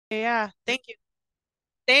Yeah, thank you.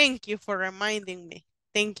 Thank you for reminding me.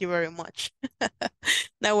 Thank you very much.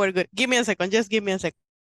 Now we're good. Give me a second. Just give me a second.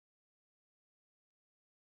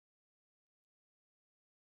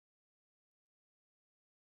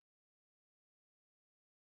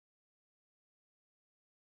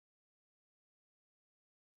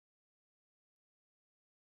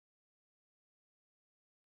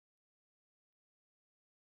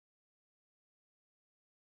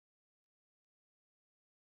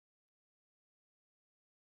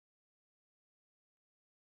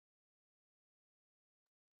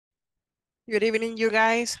 Good evening, you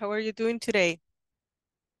guys. How are you doing today?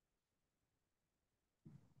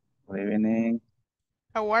 Good evening.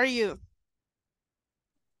 How are you?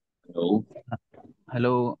 Hello.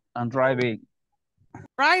 Hello, I'm driving.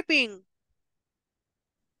 Driving.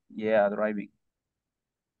 Yeah, driving.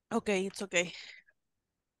 Okay, it's okay.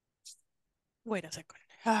 Wait a second.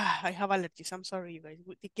 I have allergies. I'm sorry, you guys.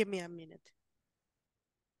 Give me a minute.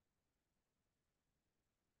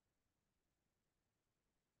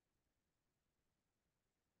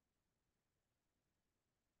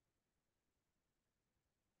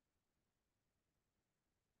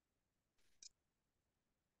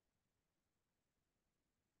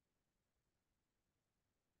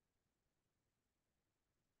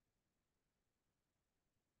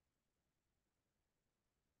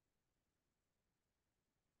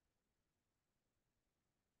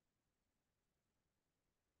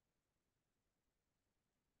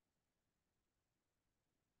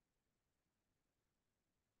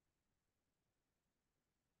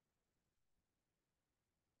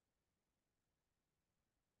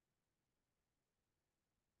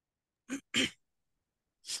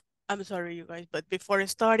 I'm sorry, you guys, but before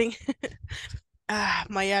starting,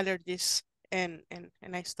 my allergies and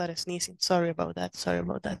I started sneezing. Sorry about that. Sorry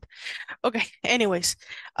about that. Okay. Anyways,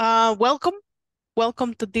 welcome.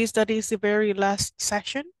 Welcome to this. That is the very last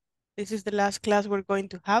session. This is the last class we're going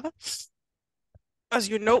to have. As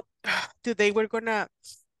you know, today we're gonna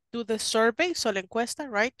do the survey, so la encuesta,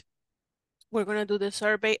 right? We're gonna do the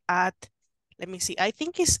survey at, let me see, I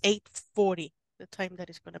think it's 8:40, the time that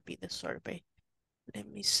is gonna be the survey. Let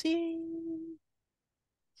me see.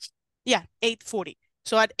 Yeah, 8:40.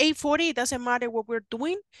 So at 8:40, it doesn't matter what we're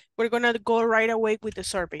doing. We're gonna go right away with the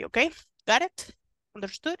survey, okay? Got it?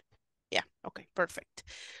 Understood? Yeah, okay, perfect.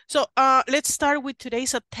 So let's start with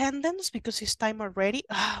today's attendance because it's time already.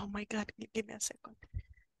 Oh my God, give me a second.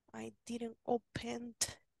 I didn't open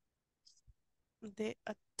the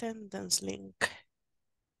attendance link.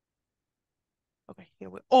 Okay, here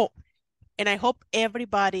we, oh, and I hope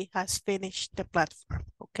everybody has finished the platform,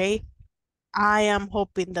 okay? I am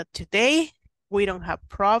hoping that today we don't have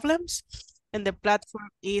problems and the platform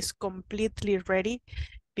is completely ready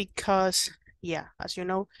because, yeah, as you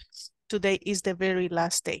know, today is the very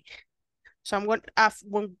last day. So I'm going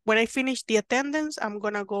when I finish the attendance, I'm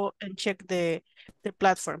gonna go and check the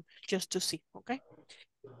platform just to see, okay?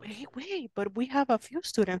 Wait, but we have a few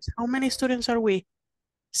students. How many students are we?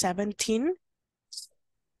 17?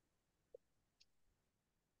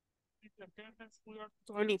 We are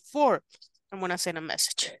 24. I'm gonna send a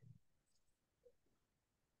message.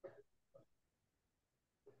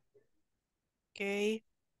 Okay.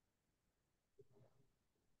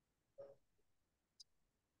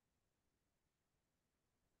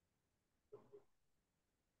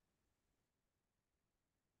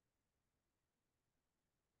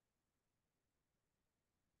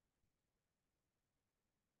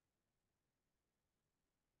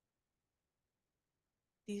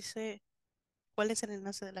 Dice, ¿cuál es el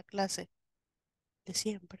enlace de la clase? De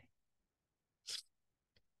siempre.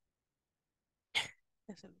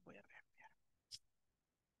 Ese lo voy a ver.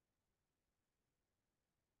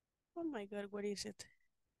 Oh my God, what is it?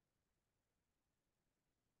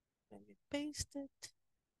 Let me paste it.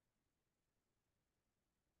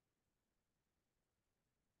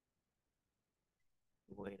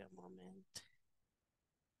 Wait a moment.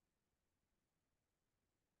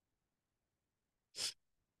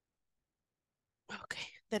 Okay,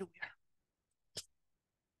 there we are.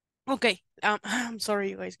 Okay, I'm sorry,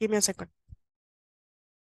 you guys. Give me a second.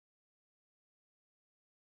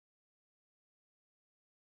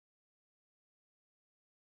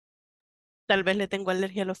 Tal vez le tengo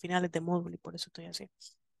alergia a los finales de módulo y por eso estoy así.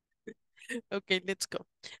 Okay, let's go.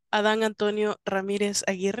 Adán Antonio Ramírez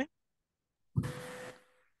Aguirre.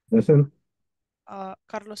 Present.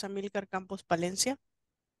 Carlos Amílcar Campos Palencia.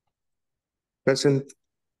 Present.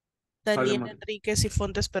 Daniel Enríquez y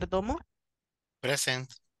Fontes Perdomo.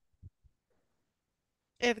 Present.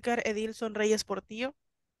 Edgar Edilson Reyes Portillo.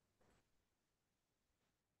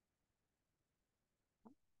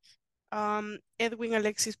 Edwin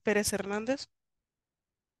Alexis Pérez Hernández.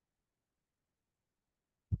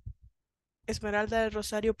 Esmeralda del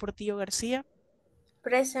Rosario Portillo García.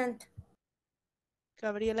 Present.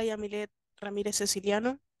 Gabriela Yamilet Ramírez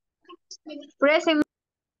Ceciliano. Present.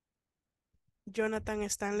 Jonathan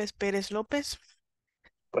Stanles Pérez López.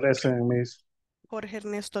 Present, Miss. Jorge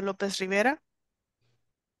Ernesto López Rivera.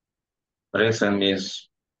 Present, Miss.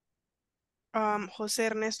 José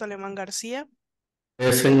Ernesto Alemán García.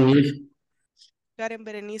 Present, Miss. Karen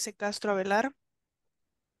Berenice Castro Avelar.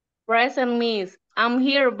 Present, Miss. I'm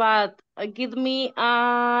here, but give me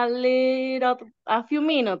a few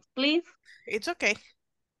minutes, please. It's okay.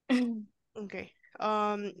 Okay.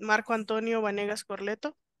 Marco Antonio Vanegas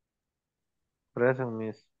Corleto. Present,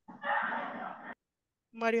 Miss.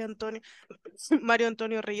 Mario Antonio, Mario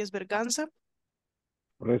Antonio Reyes Berganza.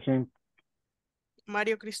 Present.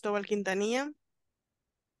 Mario Cristóbal Quintanilla.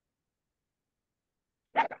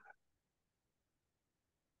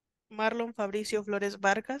 Marlon Fabricio Flores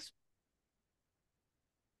Vargas.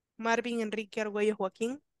 Marvin Enrique Argüello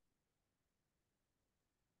Joaquín.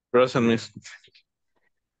 Present, Miss.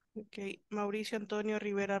 Okay. Mauricio Antonio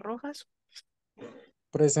Rivera Rojas.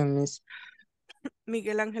 Present, Miss.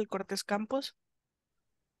 Miguel Ángel Cortés Campos.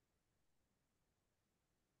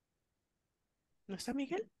 ¿No está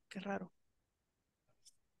Miguel? Qué raro.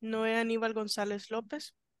 Noé Aníbal González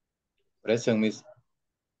López. Present, Miss.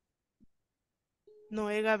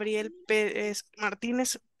 Noé Gabriel Pérez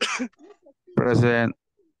Martínez. Present.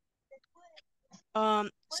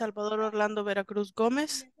 Salvador Orlando Veracruz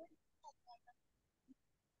Gómez.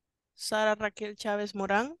 Sara Raquel Chávez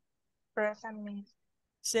Morán. Present, Miss.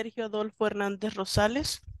 Sergio Adolfo Hernández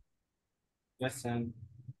Rosales. Present.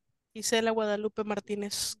 Isela Guadalupe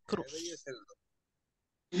Martínez Cruz.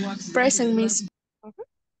 Present, Miss.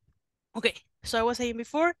 Okay, so I was saying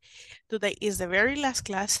before, today is the very last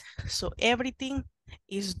class, so everything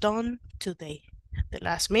is done today. The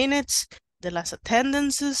last minutes, the last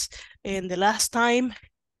attendances, and the last time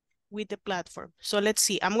with the platform. So let's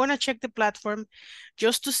see, I'm gonna check the platform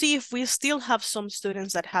just to see if we still have some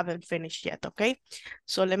students that haven't finished yet, okay?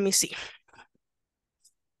 So let me see.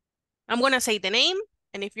 I'm gonna say the name,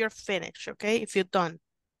 and if you're finished, okay? If you're done.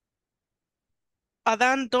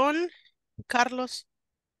 Adan done, Carlos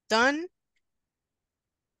done,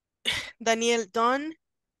 Daniel done,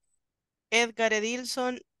 Edgar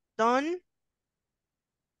Edilson done,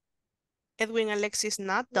 Edwin Alexis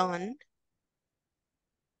not done,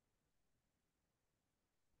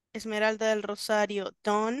 Esmeralda del Rosario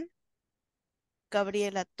done,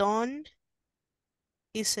 Gabriela done,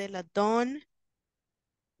 Isela done,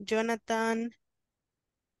 Jonathan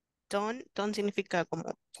done, done significa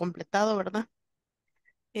como completado, ¿verdad?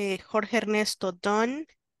 Jorge Ernesto done,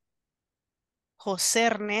 José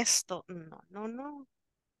Ernesto, no.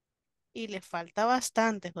 Y le falta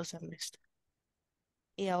bastante, José Ernesto.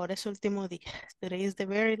 Y ahora es último día. Today is the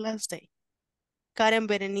very last day. Karen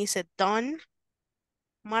Berenice done,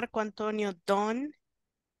 Marco Antonio done,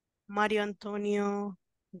 Mario Antonio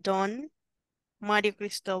done, Mario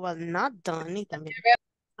Cristóbal not done y también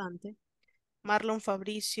bastante. Marlon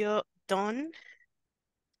Fabricio done.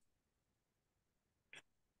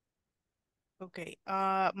 Ok.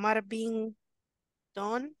 Marvin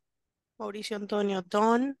done. Mauricio Antonio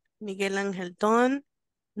done. Miguel Ángel done.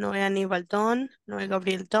 Noé Aníbal done. Noé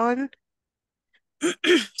Gabriel done.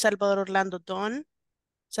 Salvador Orlando done.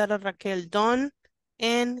 Sara Raquel done.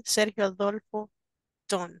 And Sergio Adolfo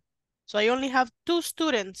done. So I only have 2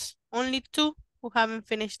 students. Only 2 who haven't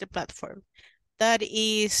finished the platform. That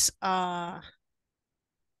is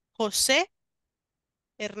José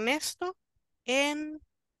Ernesto and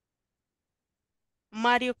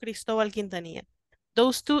Mario Cristóbal Quintanilla.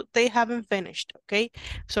 Those 2, they haven't finished, okay?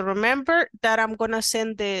 So remember that I'm gonna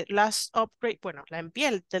send the last upgrade, bueno, la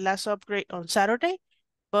envié the last upgrade on Saturday,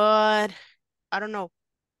 but I don't know,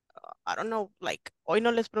 like, hoy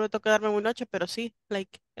no les prometo quedarme muy noche, pero sí,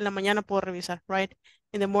 like, en la mañana puedo revisar, right?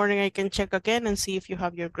 In the morning I can check again and see if you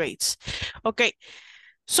have your grades. Okay,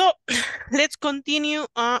 so let's continue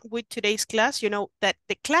with today's class. You know that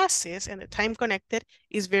the classes and the time connected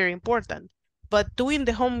is very important, but doing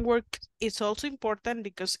the homework is also important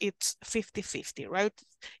because it's 50-50, right?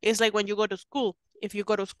 It's like when you go to school. If you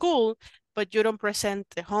go to school, but you don't present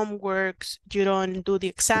the homeworks, you don't do the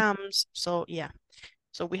exams. So yeah,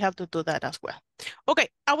 so we have to do that as well. Okay,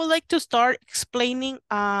 I would like to start explaining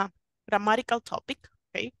a grammatical topic,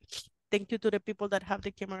 okay? Thank you to the people that have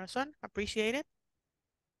the cameras on, appreciate it.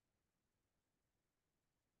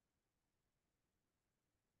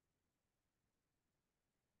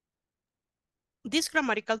 This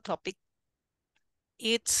grammatical topic,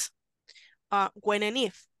 it's when and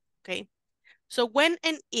if. okay? So when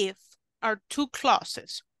and if are two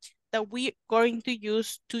clauses that we're going to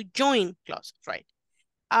use to join clauses, right?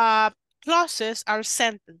 Clauses are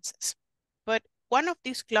sentences, but one of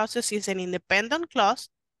these clauses is an independent clause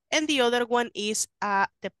and the other one is a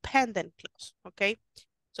dependent clause, okay?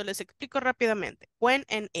 So les explico rápidamente. When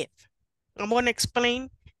and if. I'm going to explain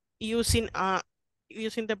using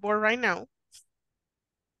the board right now.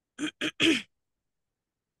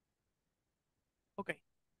 Okay.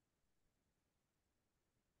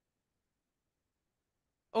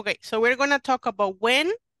 Okay, so we're going to talk about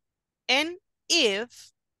when and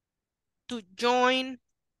if to join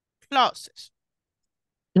clauses.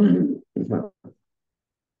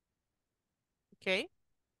 Okay,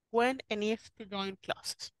 when and if to join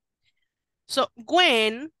clauses. So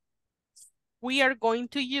when, we are going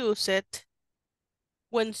to use it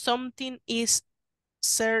when something is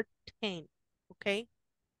certain, okay?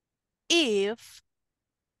 If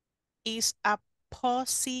is a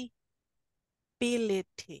possibility.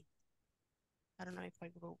 I don't know if I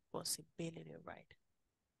wrote possibility right.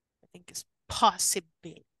 I think it's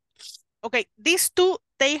possibility. Okay, these two,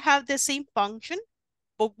 they have the same function,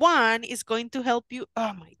 but one is going to help you,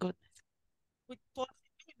 oh my goodness, with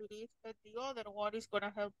possibilities, and the other one is going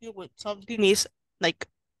to help you with something is like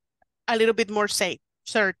a little bit more safe,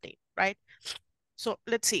 certain, right? So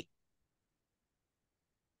let's see.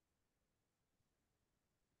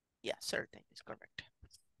 Yeah, certain is correct.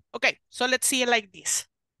 Okay, so let's see it like this.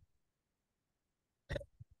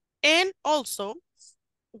 And also,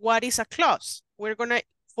 what is a clause? We're gonna,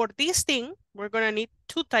 for this thing, we're gonna need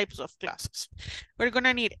two types of clauses. We're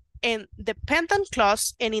gonna need an dependent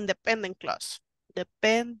clause and independent clause.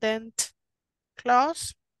 Dependent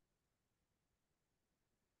clause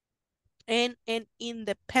and an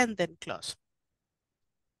independent clause.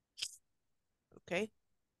 Okay.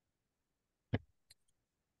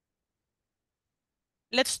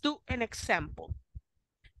 Let's do an example.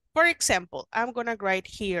 For example, I'm gonna write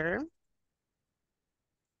here,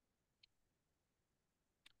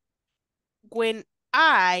 when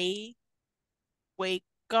I wake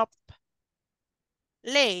up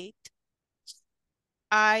late,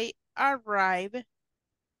 I arrive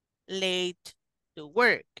late to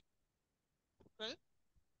work. Okay.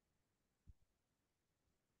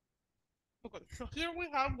 Okay, so here we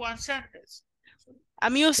have one sentence.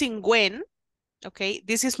 I'm using when, okay?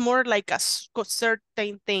 This is more like a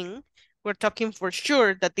certain thing. We're talking for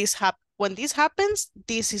sure that when this happens,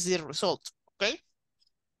 this is the result, okay?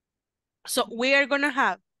 So we are gonna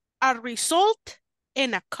have a result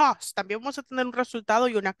and a cause. También vamos a tener un resultado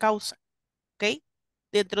y una causa, ¿ok?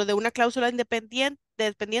 Dentro de una cláusula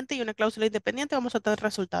dependiente y una cláusula independiente vamos a tener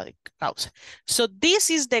resultado y causa. So this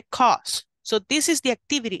is the cause. So this is the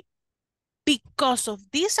activity. Because of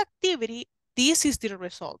this activity, this is the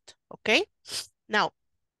result, okay? Now,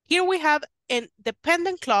 here we have an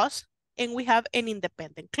dependent clause and we have an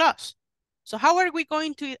independent clause. So how are we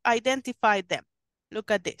going to identify them?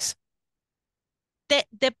 Look at this. The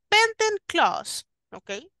dependent clause,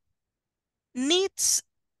 okay, needs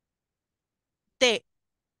the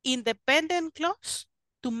independent clause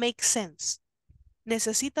to make sense.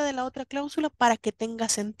 Necesita de la otra cláusula para que tenga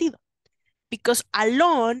sentido. Because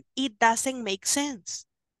alone, it doesn't make sense.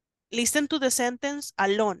 Listen to the sentence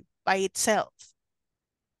alone by itself.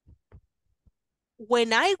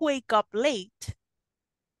 When I wake up late,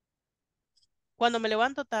 cuando me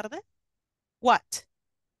levanto tarde, what?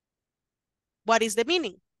 What is the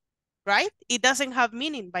meaning? Right? It doesn't have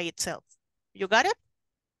meaning by itself. You got it?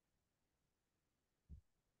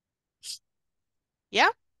 Yeah?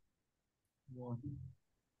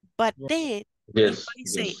 But then, if I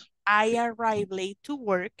say, I arrive late to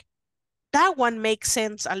work, that one makes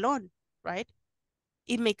sense alone, right?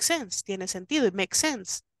 It makes sense. Tiene sentido. It makes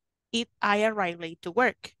sense. I arrive late to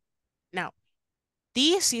work. Now,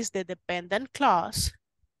 this is the dependent clause,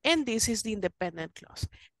 and this is the independent clause.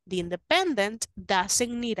 The independent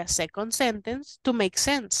doesn't need a second sentence to make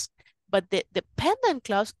sense, but the dependent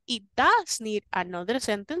clause, it does need another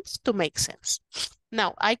sentence to make sense.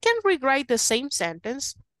 Now, I can rewrite the same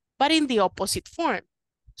sentence, but in the opposite form.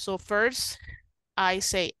 So first, I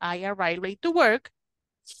say, I arrive late to work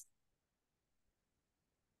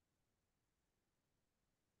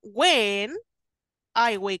when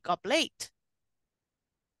I wake up late.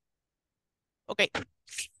 Okay.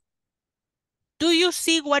 Do you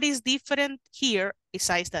see what is different here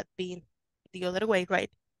besides that being the other way, right?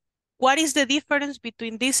 What is the difference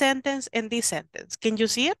between this sentence and this sentence? Can you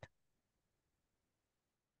see it?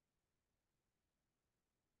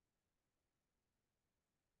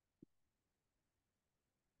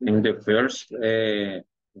 In the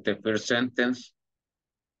first sentence,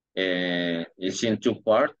 is in two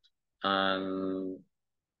parts, and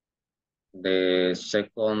the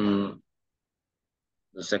second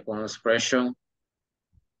expression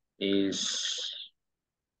is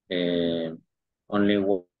only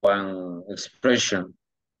one expression.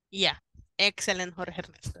 Yeah, excellent, Jorge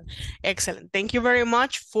Ernesto. Excellent. Thank you very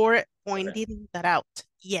much for pointing that out.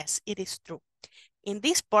 Yes, it is true. In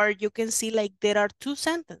this part, you can see like there are two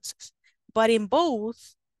sentences, but in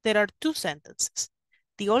both, there are two sentences.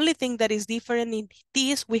 The only thing that is different in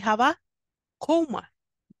this, we have a comma,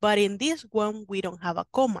 but in this one, we don't have a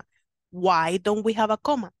comma. Why don't we have a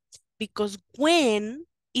comma? Because when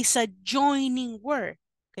is a joining word,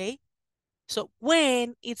 okay? So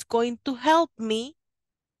when it's going to help me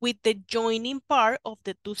with the joining part of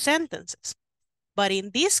the two sentences. But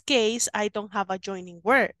in this case, I don't have a joining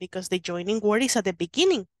word because the joining word is at the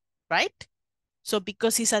beginning, right? So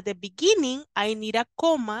because it's at the beginning, I need a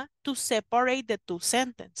comma to separate the two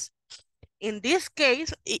sentences. In this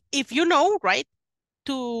case, if you know, right,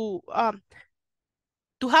 to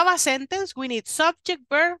have a sentence, we need subject,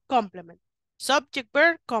 verb, complement. Subject,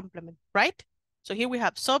 verb, complement, right? So here we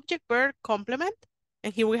have subject, verb, complement,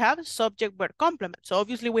 and here we have subject, verb, complement. So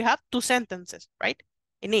obviously we have two sentences, right,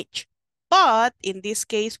 in each. But in this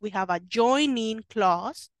case, we have a joining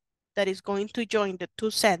clause that is going to join the two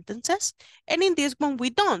sentences. And in this one, we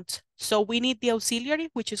don't. So we need the auxiliary,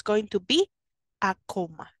 which is going to be a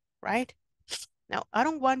comma, right? Now, I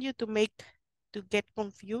don't want you to get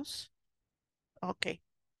confused. Okay.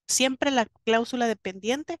 Siempre la cláusula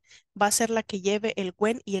dependiente va a ser la que lleve el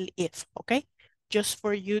when y el if, okay? Just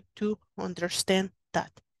for you to understand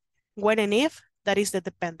that. When and if, that is the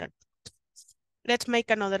dependent. Let's make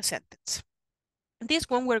another sentence. This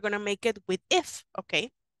one, we're going to make it with if, okay?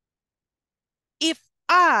 If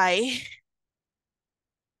I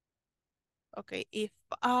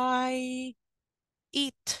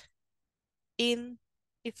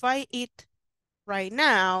eat right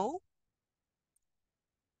now,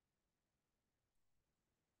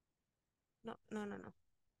 no,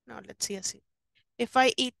 let's see así. If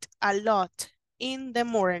I eat a lot in the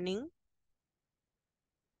morning,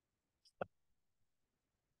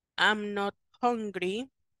 I'm not hungry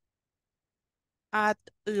at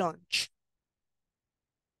lunch.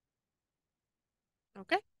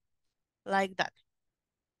 Okay, like that.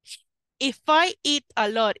 If I eat a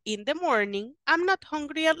lot in the morning, I'm not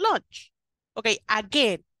hungry at lunch. Okay,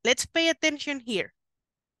 again, let's pay attention here.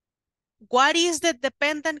 What is the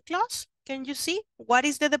dependent clause? Can you see? What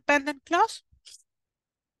is the dependent clause?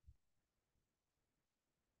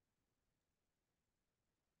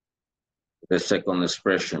 The second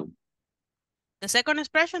expression. The second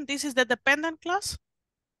expression, this is the dependent clause.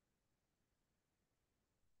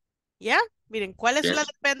 ¿Ya? Miren, ¿cuál es la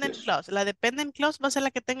dependent clause? La dependent clause va a ser la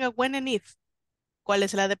que tenga when and if. ¿Cuál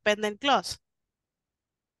es la dependent clause?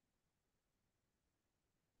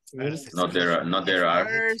 No, there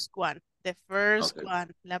are. The first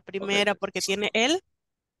one. La primera, porque tiene el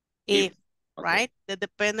if, right? The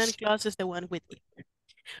dependent clause is the one with if.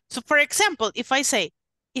 So, for example, if I say,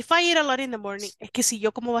 if I eat a lot in the morning, es que si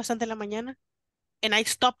yo como bastante en la mañana, and I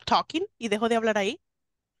stop talking, y dejo de hablar ahí,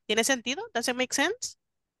 ¿tiene sentido? Does it make sense?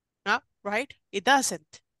 No, right? It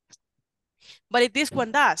doesn't. But if this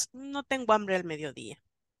one does, no tengo hambre al mediodía,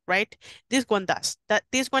 right? This one does.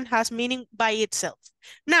 This one has meaning by itself.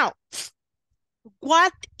 Now,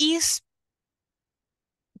 what is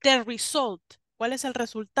the result? ¿Cuál es el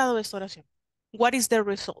resultado de esta oración? What is the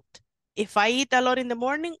result? If I eat a lot in the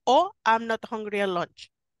morning or I'm not hungry at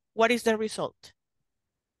lunch, what is the result?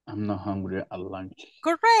 I'm not hungry at lunch.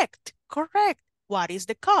 Correct, correct. What is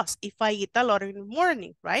the cause? If I eat a lot in the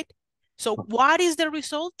morning, right? So what is the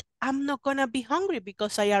result? I'm not gonna be hungry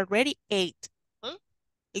because I already ate.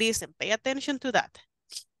 Listen, pay attention to that.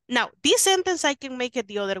 Now, this sentence, I can make it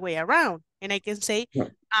the other way around. And I can say,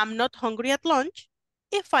 I'm not hungry at lunch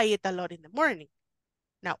if I eat a lot in the morning.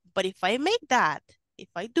 Now, but if I make that, if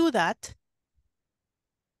I do that,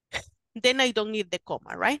 then I don't need the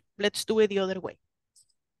comma, right? Let's do it the other way.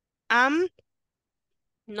 I'm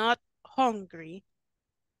not hungry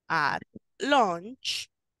at lunch.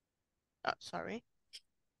 Oh, sorry.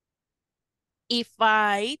 If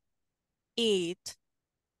I eat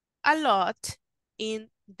a lot in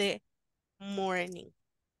the morning.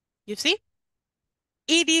 You see?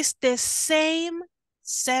 It is the same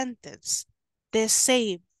sentence. The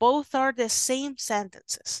same. Both are the same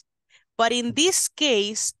sentences. But in this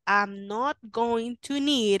case, I'm not going to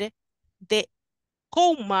need the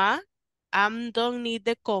comma. I don't need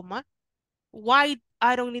the comma. Why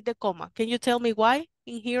I don't need the comma? Can you tell me why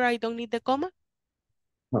in here I don't need the comma?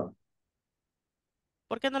 No.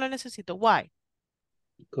 ¿Por qué no lo necesito? Why?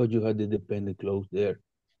 Because you had the dependent clause there.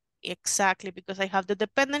 Exactly, because I have the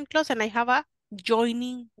dependent clause and I have a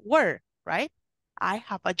joining word, right? I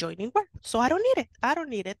have a joining word, so I don't need it. I don't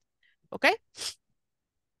need it, okay?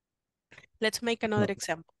 Let's make another No.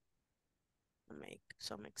 example. Make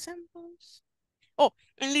some examples. Oh,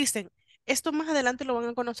 and listen, esto más adelante lo van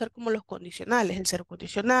a conocer como los condicionales, el cero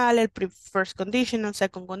condicional, el first conditional,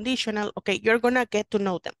 second conditional. Okay, you're gonna get to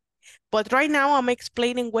know them. But right now I'm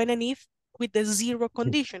explaining when and if with the zero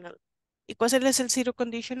conditional. ¿Y cuál es el zero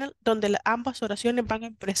conditional? Donde ambas oraciones van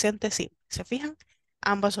en presente simple. ¿Se fijan?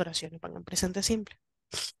 Ambas oraciones van en presente simple.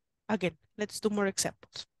 Again, let's do more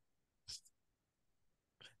examples.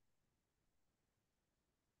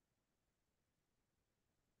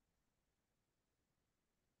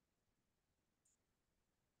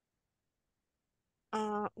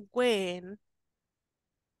 When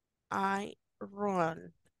I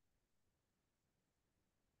run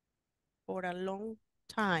for a long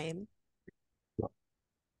time,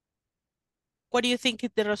 what do you think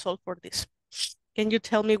is the result for this? Can you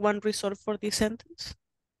tell me one result for this sentence?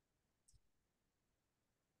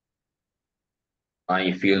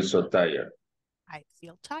 I feel so tired. I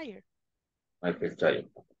feel tired. I feel tired.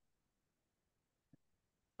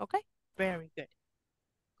 Okay, very good.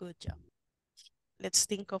 Good job. Let's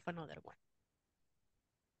think of another one.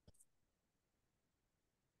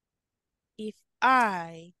 If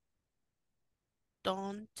I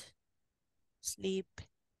don't sleep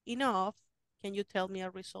enough, can you tell me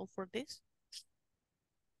a result for this?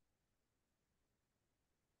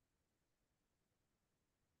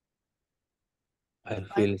 I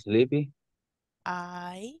feel sleepy.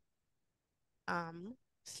 I am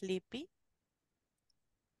sleepy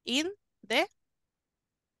in the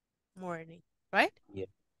morning, right? Yeah.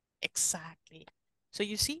 Exactly. So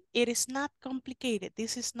you see, it is not complicated.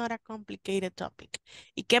 This is not a complicated topic.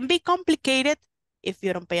 It can be complicated if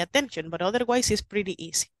you don't pay attention, but otherwise it's pretty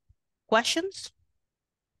easy. Questions?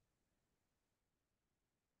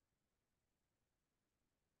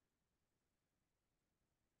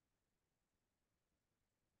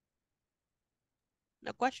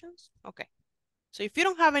 No questions? Okay. So if you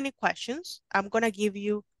don't have any questions, I'm going to give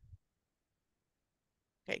you,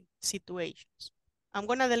 okay, situations. I'm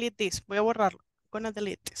going to delete this. Voy a borrarlo. I'm going to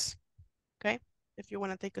delete this. Okay. If you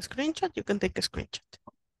want to take a screenshot, you can take a screenshot.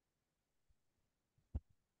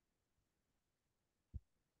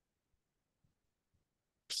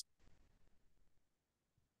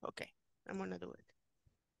 Okay. I'm going to do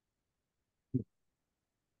it.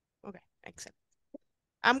 Okay. Excellent.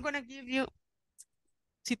 I'm going to give you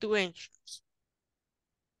situations.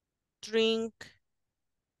 Drink.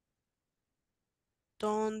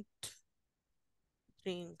 Don't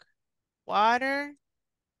drink water.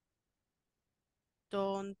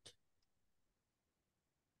 Don't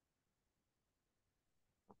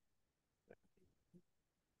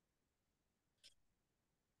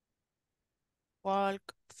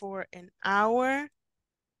walk for an hour.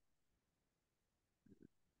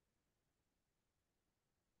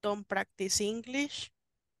 Don't practice English.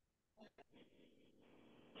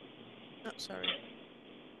 Oh, sorry.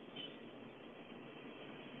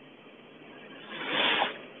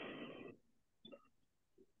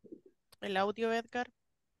 El audio, Edgar.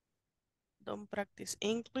 Don't practice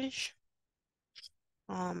English.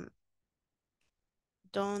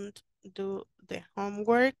 Don't do the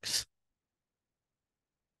homeworks.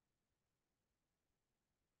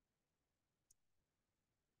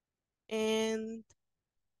 And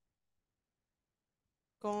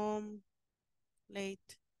come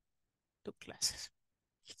late to classes.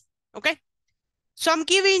 Okay. So I'm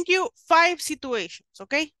giving you 5 situations,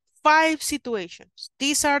 okay? 5 situations.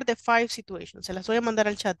 These are the 5 situations. Se las voy a mandar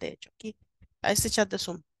al chat, de hecho, aquí, a este chat de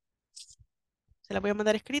Zoom. Se las voy a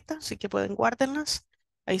mandar escritas, así que pueden guárdenlas.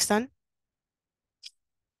 Ahí están.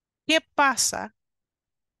 ¿Qué pasa?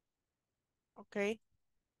 Ok.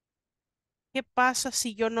 ¿Qué pasa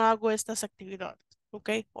si yo no hago estas actividades?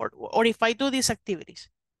 Okay, or if I do these activities,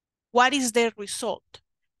 what is the result?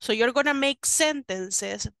 So you're gonna make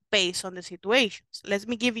sentences based on the situations. Let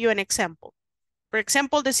me give you an example. For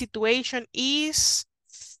example, the situation is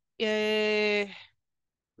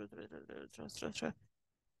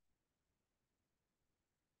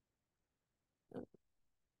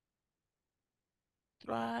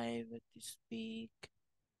try to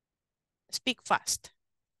speak fast.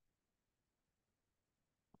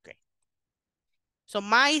 Okay. So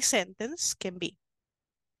my sentence can be,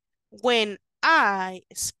 when I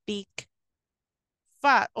speak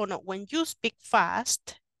fast, or no, when you speak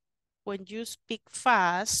fast,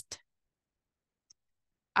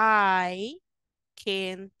 I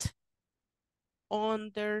can't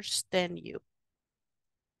understand you.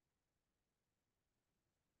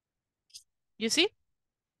 You see?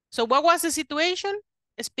 So what was the situation?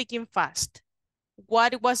 Speaking fast.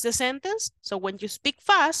 What was the sentence? So when you speak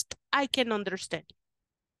fast, I can understand.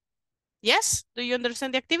 Yes? Do you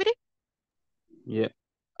understand the activity? Yeah.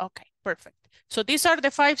 Okay, perfect. So these are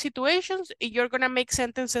the 5 situations. You're going to make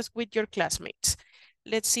sentences with your classmates.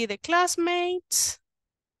 Let's see the classmates.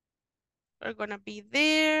 Are going to be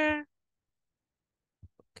there.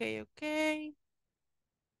 Okay, okay.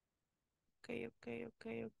 Okay, okay,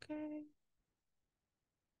 okay, okay.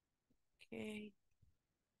 Okay.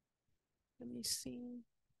 Let me see.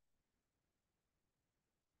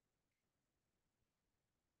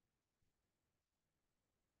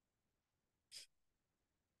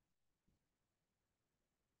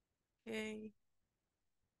 Okay.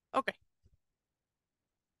 Okay.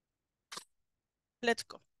 Let's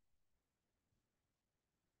go.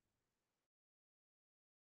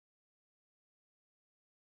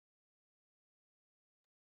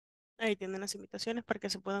 Ahí tienen las invitaciones para que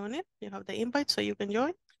se puedan unir. You have the invite so you can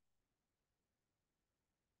join.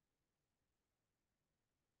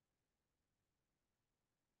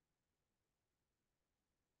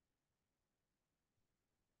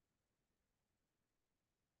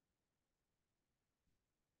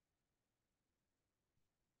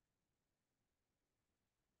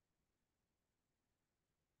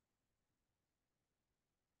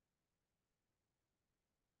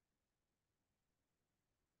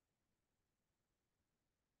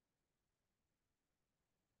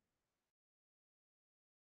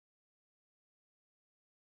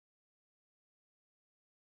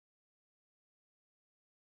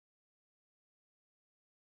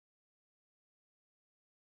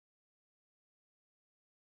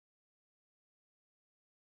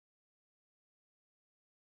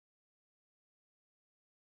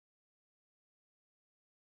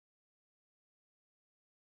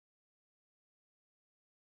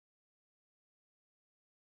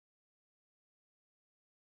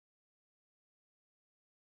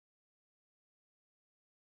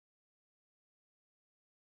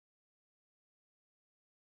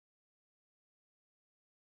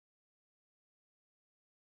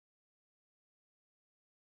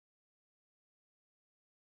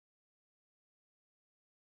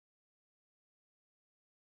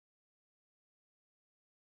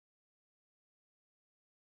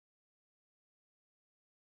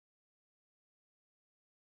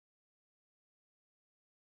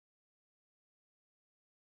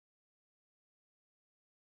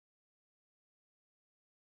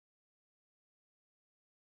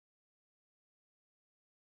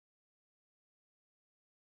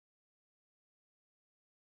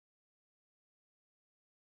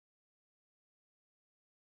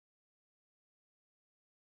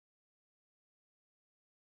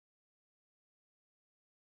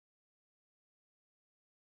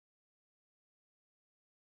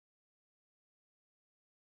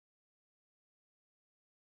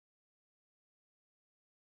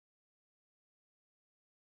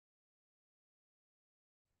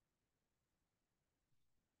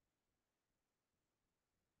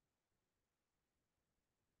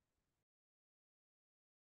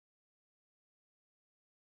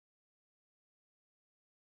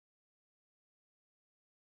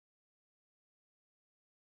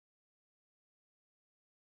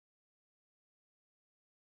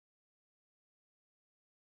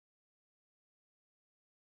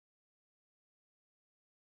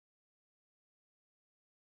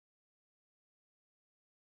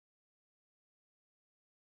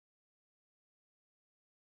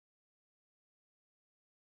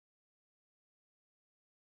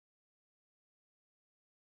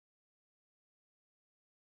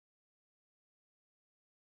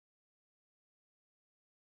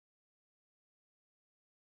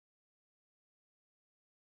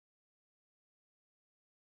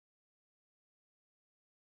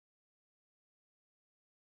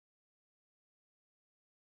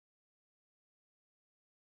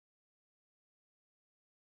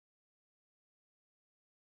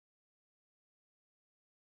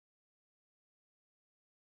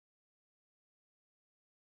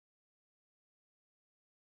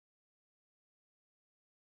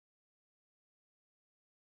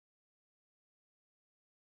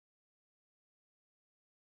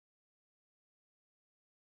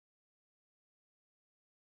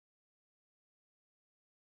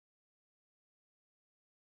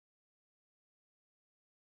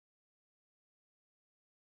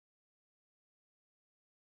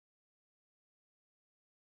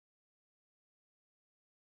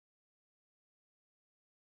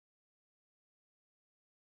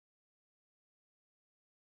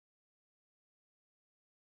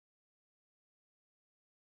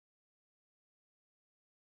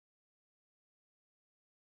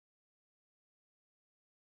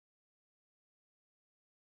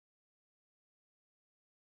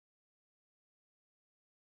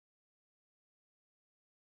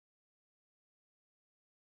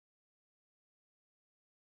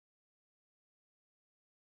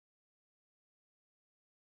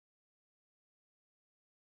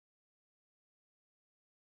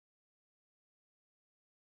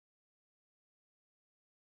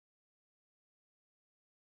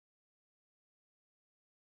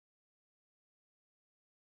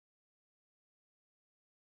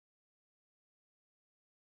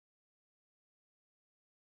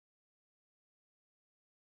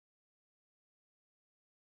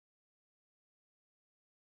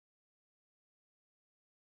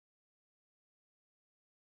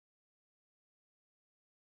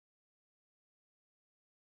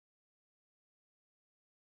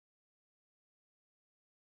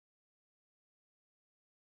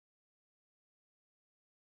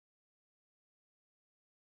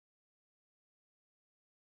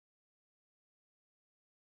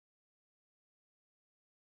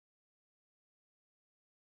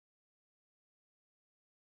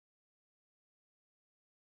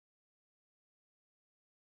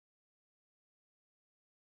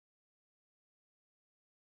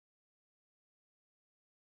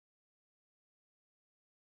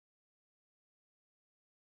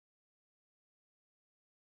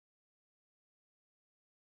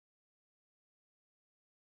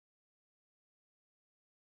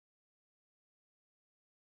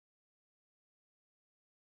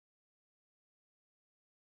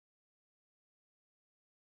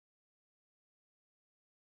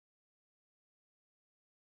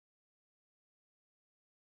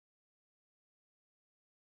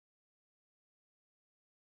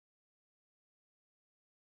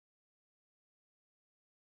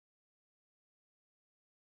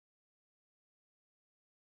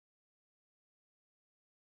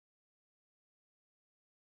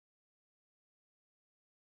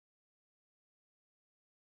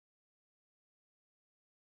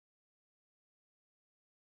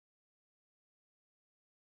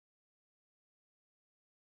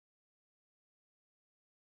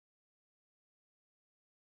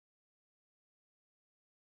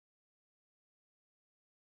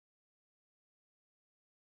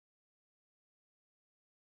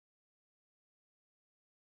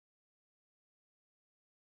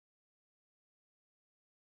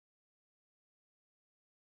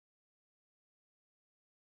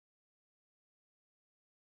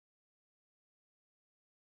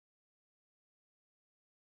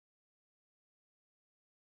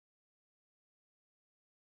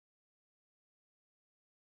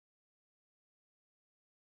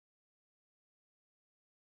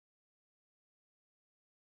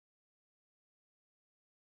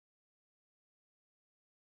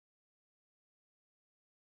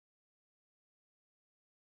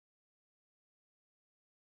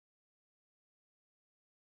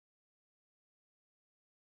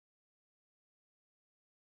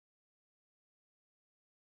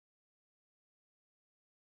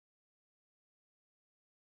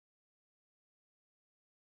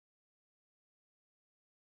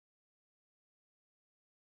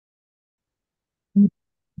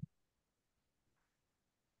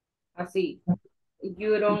 Así.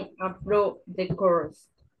 You don't approve the course.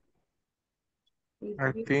 I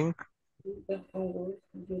If you think do the homework,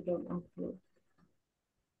 you don't approve.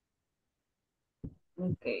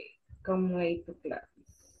 Okay, come late to class.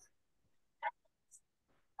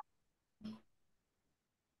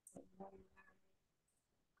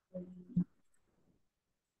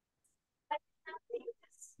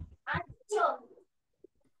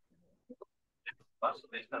 Paso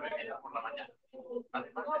de esta avenida por la mañana.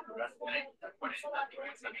 Además de durar 30, 40 y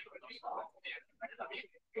 50 minutos, también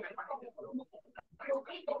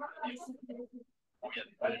voy a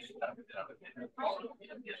dejar el enlace de la receta y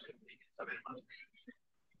el día que tienen que saber más.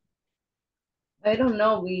 I don't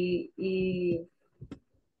know, I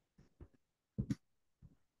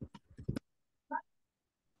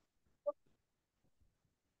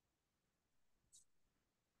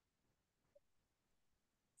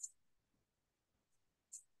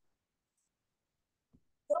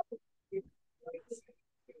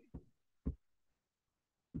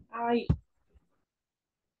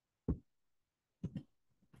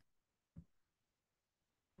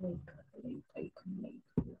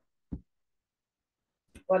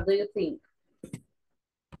what do you think?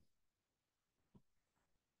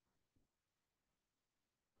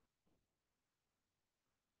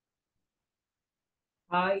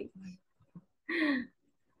 I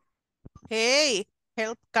Hey,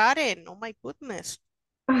 help Karen. Oh my goodness.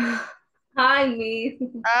 Hi, Miss.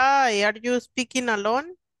 Hi, are you speaking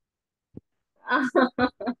alone?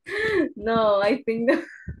 No, I think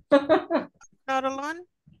Not alone?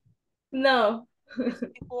 no.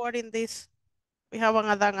 Who are in this? We have an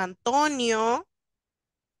Adán Antonio.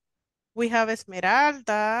 We have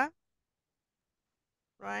Esmeralda.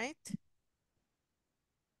 Right?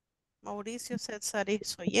 Mauricio César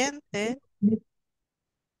es oyente.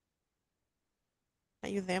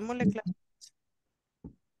 Ayudémosle, clase.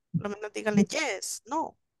 Por lo menos díganle yes,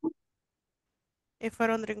 no. If I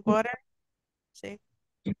don't drink water, sí.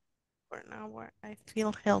 For an hour, I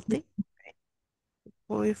feel healthy. Okay.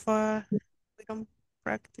 Well, if we don't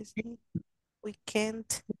practice, we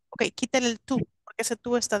can't. Ok, quítale el tú, porque ese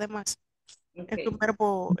tú está de más. Es Okay. un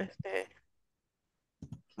verbo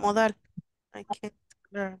modal. I can't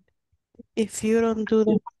learn. If you don't do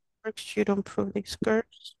the work, you don't prove the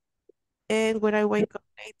scores. And when I wake up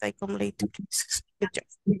late, I come late to classes. Good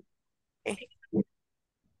job. Okay.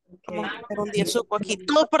 Vamos a hacer un día suco aquí.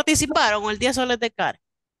 Todos participaron o el día solo es de cara.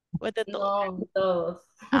 O es de todos. No, todos.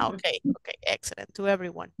 Ah, okay. Okay, excellent. To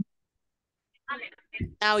everyone.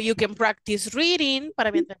 Now you can practice reading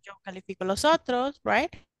para mientras yo califico los otros,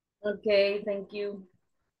 right? Okay, thank you.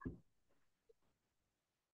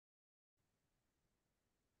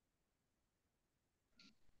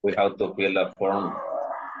 We have to fill a form.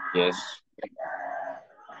 Yes.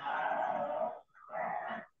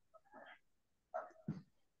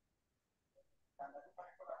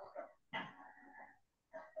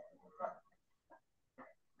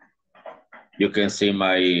 You can see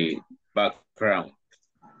my background.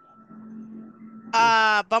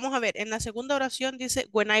 Vamos a ver, en la segunda oración dice,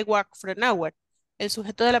 when I work for an hour. El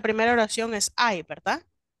sujeto de la primera oración es I, ¿verdad?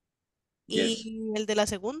 Yes. ¿Y el de la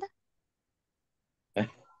segunda?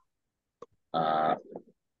 Uh,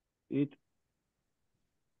 It.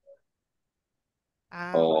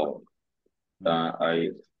 oh,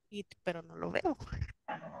 I It, pero no lo veo.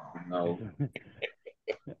 know.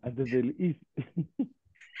 Antes del is.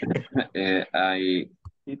 I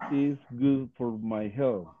It is good for my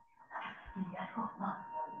health.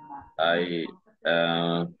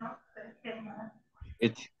 uh,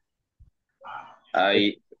 it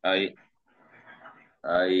I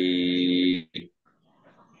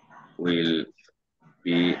will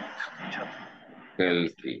be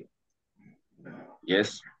healthy.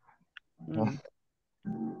 Yes. Mm.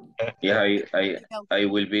 Yeah, I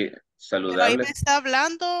will be Pero ahí me saludable. está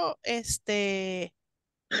hablando, en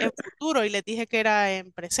futuro y le dije que era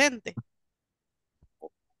en presente.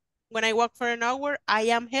 When I walk for an hour, I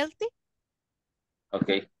am healthy.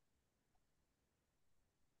 Okay.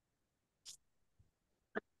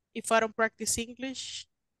 If I don't practice English,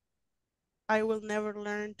 I will never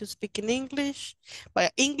learn to speak in English.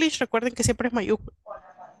 Vaya, English, recuerden que siempre es mayúsculo.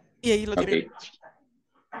 Y ahí lo tienen. Okay.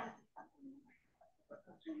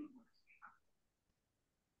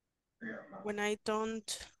 When I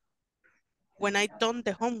don't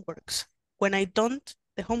the homeworks. When I don't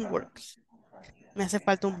the homeworks. Me hace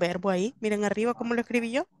falta un verbo ahí. Miren arriba cómo lo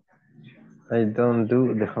escribí yo. I don't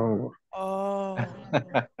do the homework. Oh,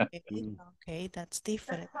 okay, okay, that's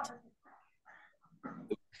different.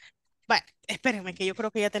 Bueno, espérenme que yo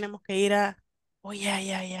creo que ya tenemos que ir a... Oh, ya.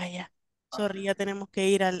 Sorry, ya tenemos que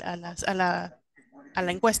ir a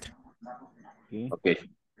la encuesta. Okay. Okay.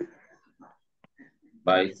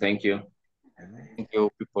 Bye. Thank you. Thank you,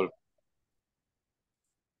 people.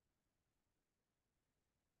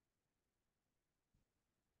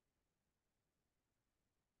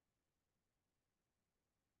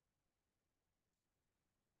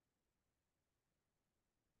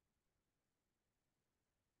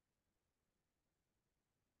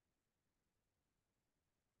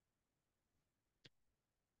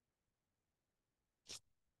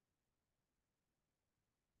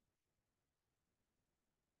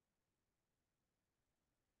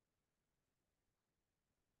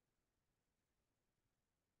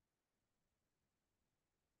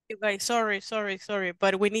 You guys, sorry,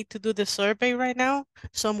 but we need to do the survey right now.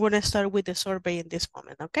 So I'm going to start with the survey in this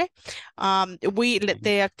moment, okay?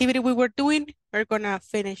 The activity we were doing, we're going to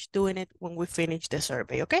finish doing it when we finish the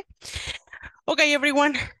survey, okay? Okay,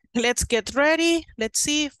 everyone, let's get ready. Let's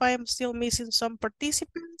see if I am still missing some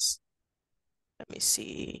participants. Let me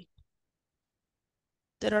see.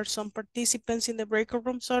 There are some participants in the breakout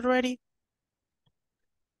rooms already.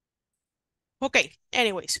 Okay,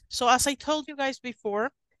 anyways, so as I told you guys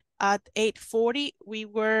before, at 8:40, we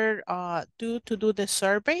were due to do the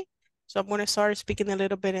survey. So I'm going to start speaking a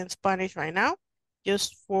little bit in Spanish right now,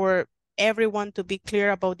 just for everyone to be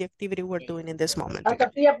clear about the activity we're doing in this moment. ¿Hay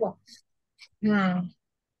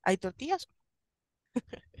tortillas?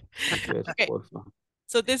 Yes, Okay. porfa.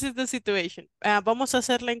 So this is the situation. Vamos a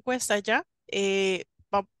hacer la encuesta ya.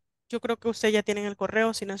 Yo creo que ustedes ya tienen el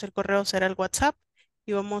correo. Si no es el correo, será el WhatsApp.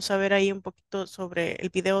 Y vamos a ver ahí un poquito sobre el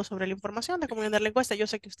video, sobre la información de cómo llenar la encuesta. Yo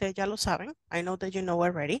sé que ustedes ya lo saben. I know that you know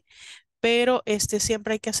already. Pero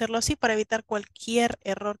siempre hay que hacerlo así para evitar cualquier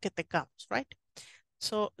error que tengamos, right?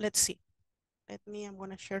 So let's see. I'm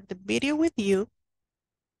going to share the video with you.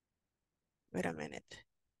 Wait a minute.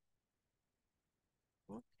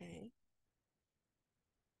 Okay.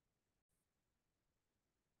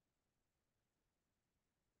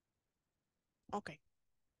 Okay.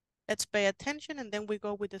 Let's pay attention and then we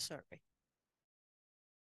go with the survey.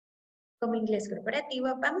 Como inglés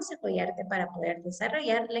corporativo, vamos a apoyarte para poder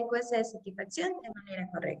desarrollar la encuesta de satisfacción de manera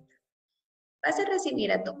correcta. Vas a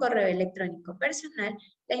recibir a tu correo electrónico personal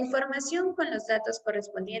la información con los datos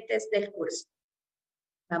correspondientes del curso.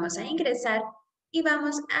 Vamos a ingresar y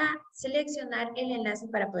vamos a seleccionar el enlace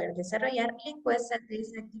para poder desarrollar la encuesta de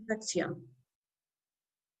satisfacción.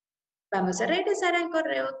 Vamos a regresar al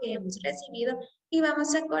correo que hemos recibido y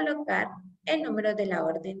vamos a colocar el número de la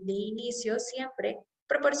orden de inicio siempre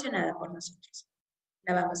proporcionada por nosotros.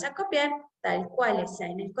 La vamos a copiar tal cual está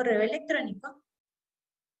en el correo electrónico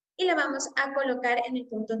y la vamos a colocar en el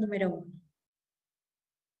punto número 1.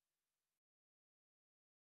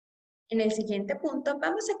 En el siguiente punto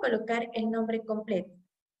vamos a colocar el nombre completo,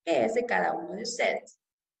 que es de cada uno de ustedes.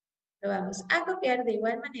 Lo vamos a copiar de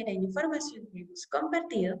igual manera en información que hemos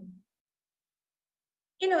compartido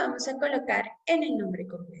y lo vamos a colocar en el nombre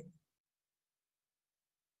completo.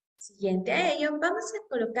 Siguiente a ello, vamos a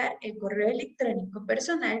colocar el correo electrónico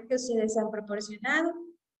personal que ustedes han proporcionado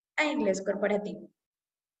a Inglés Corporativo.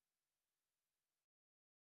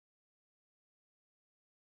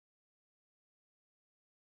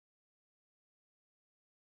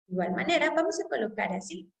 De igual manera, vamos a colocar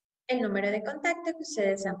así el número de contacto que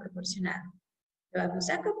ustedes han proporcionado. Lo vamos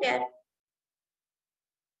a copiar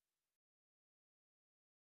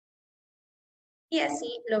y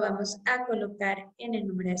así lo vamos a colocar en el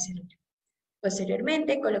número de celular.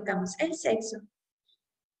 Posteriormente, colocamos el sexo.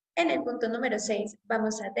 En el punto número 6,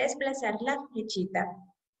 vamos a desplazar la flechita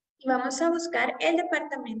y vamos a buscar el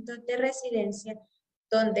departamento de residencia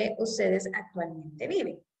donde ustedes actualmente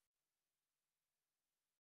viven.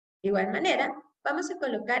 De igual manera, vamos a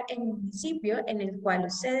colocar el municipio en el cual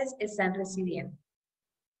ustedes están residiendo.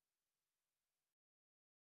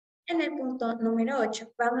 En el punto número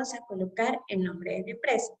 8, vamos a colocar el nombre de la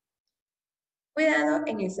empresa. Cuidado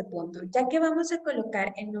en ese punto, ya que vamos a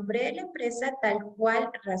colocar el nombre de la empresa tal cual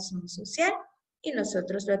razón social y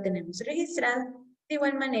nosotros lo tenemos registrado. De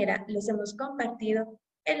igual manera, les hemos compartido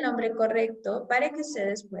el nombre correcto para que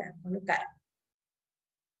ustedes puedan colocar.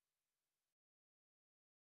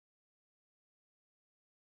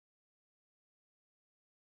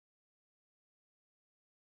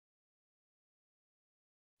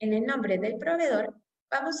 En el nombre del proveedor,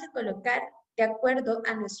 vamos a colocar de acuerdo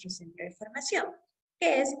a nuestro centro de formación,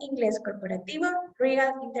 que es Inglés Corporativo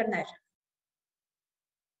Regal International.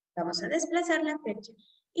 Vamos a desplazar la fecha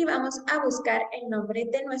y vamos a buscar el nombre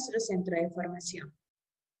de nuestro centro de formación.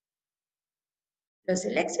 Lo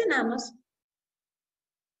seleccionamos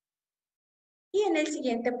y en el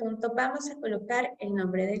siguiente punto vamos a colocar el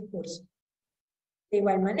nombre del curso. De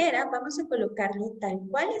igual manera, vamos a colocarlo tal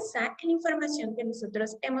cual está en la información que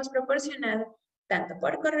nosotros hemos proporcionado, tanto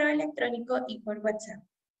por correo electrónico y por WhatsApp.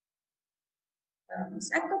 Vamos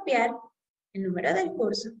a copiar el número del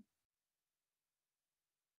curso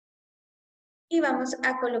y vamos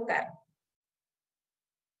a colocarlo.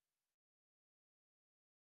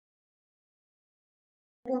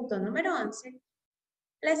 Punto número 11.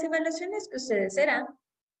 Las evaluaciones que ustedes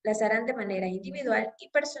las harán de manera individual y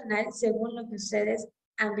personal según lo que ustedes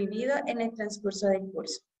han vivido en el transcurso del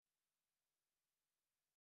curso.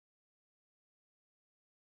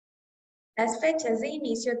 Las fechas de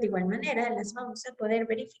inicio, de igual manera, las vamos a poder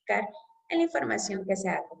verificar en la información que se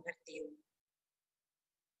ha compartido.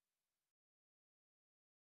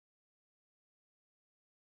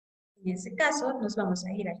 En este caso, nos vamos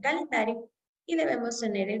a ir al calendario y debemos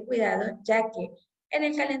tener el cuidado, ya que en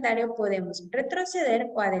el calendario podemos retroceder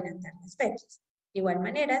o adelantar las fechas. De igual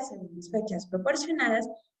manera, según las fechas proporcionadas,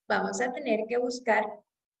 vamos a tener que buscar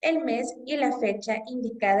el mes y la fecha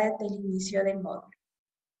indicada del inicio del módulo.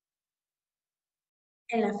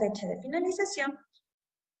 En la fecha de finalización,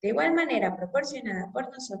 de igual manera proporcionada por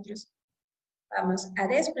nosotros, vamos a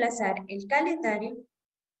desplazar el calendario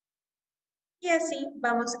y así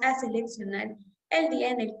vamos a seleccionar el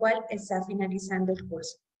día en el cual está finalizando el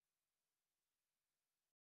curso.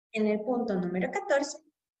 En el punto número 14,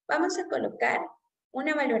 vamos a colocar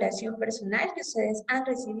una valoración personal que ustedes han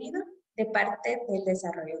recibido de parte del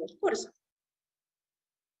desarrollo del curso.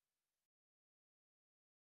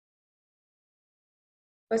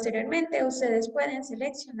 Posteriormente, ustedes pueden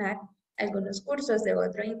seleccionar algunos cursos de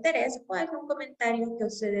otro interés o algún comentario que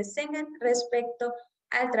ustedes tengan respecto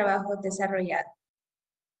al trabajo desarrollado.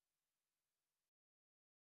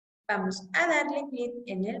 Vamos a darle clic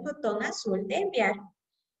en el botón azul de enviar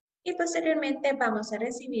y posteriormente vamos a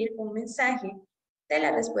recibir un mensaje de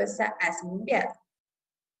la respuesta ha sido enviada.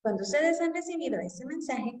 Cuando ustedes han recibido ese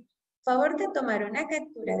mensaje, favor de tomar una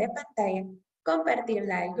captura de pantalla,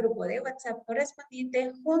 compartirla al grupo de WhatsApp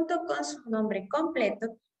correspondiente junto con su nombre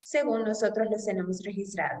completo según nosotros los tenemos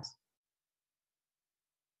registrados.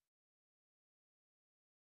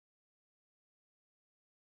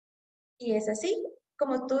 Y es así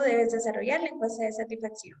como tú debes desarrollar la encuesta de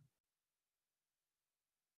satisfacción.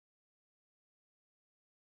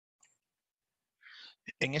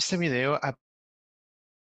 En este video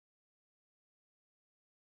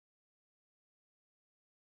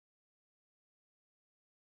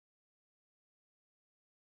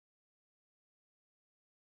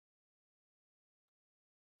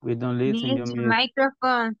We don't listen, you Mute mute.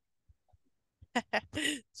 microphone.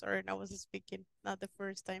 Sorry, I was speaking, not the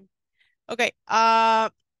first time. Okay,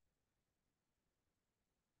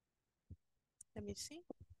 let me see.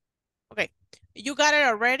 Okay, you got it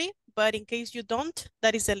already, but in case you don't,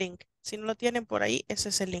 that is the link. Si no lo tienen por ahí, ese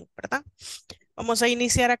es el link, ¿verdad? Vamos a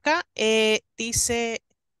iniciar acá. Dice,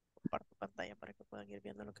 comparto pantalla para que puedan ir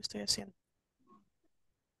viendo lo que estoy haciendo.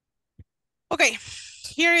 Okay,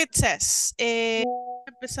 here it says. Voy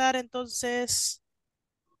a empezar entonces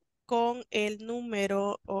con el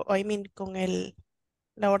número, o I mean, con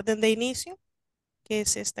la orden de inicio, que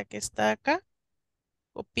es esta que está acá.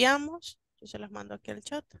 Copiamos, yo se las mando aquí al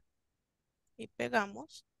chat. Y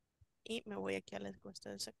pegamos. Y me voy aquí a la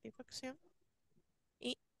encuesta de satisfacción.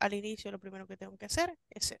 Y al inicio lo primero que tengo que hacer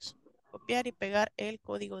es eso. Copiar y pegar el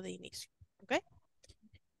código de inicio. ¿Ok?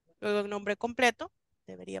 Luego el nombre completo.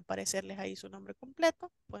 Debería aparecerles ahí su nombre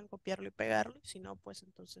completo. Pueden copiarlo y pegarlo. Si no, pues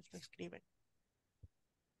entonces lo escriben.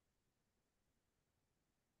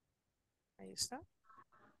 Ahí está.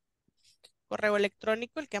 Correo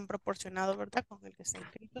electrónico, el que han proporcionado, ¿verdad? Con el que está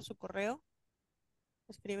inscrito su correo.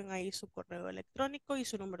 Escriben ahí su correo electrónico y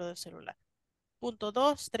su número de celular. Punto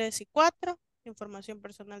 2, 3 y 4. Información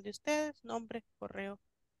personal de ustedes, nombre, correo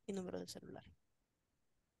y número de celular.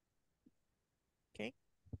 Ok.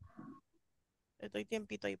 Les doy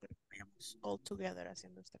tiempito ahí para que vayamos all together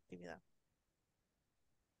haciendo esta actividad.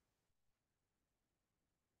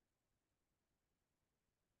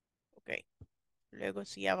 Ok. Luego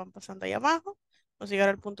si ya van pasando ahí abajo, vamos a llegar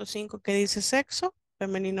al punto 5 que dice sexo,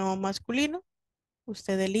 femenino o masculino.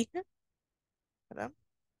 Usted elige, ¿verdad?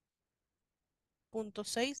 Punto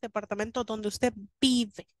 6, departamento donde usted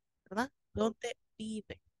vive, ¿verdad? ¿Dónde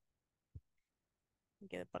vive? ¿En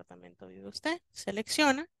qué departamento vive usted?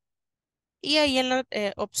 Selecciona. Y ahí en la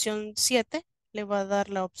opción 7 le va a dar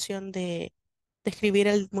la opción de escribir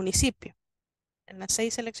el municipio. En la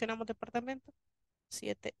 6 seleccionamos departamento.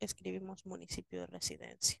 7 escribimos municipio de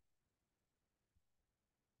residencia.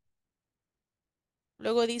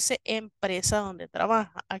 Luego dice empresa donde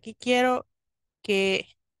trabaja. Aquí quiero que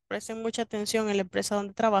presten mucha atención en la empresa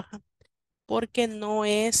donde trabaja, porque no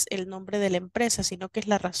es el nombre de la empresa, sino que es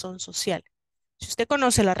la razón social. Si usted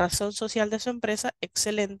conoce la razón social de su empresa,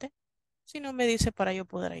 excelente. Si no, me dice para yo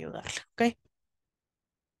poder ayudarle, ¿ok?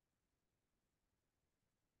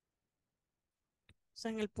 Está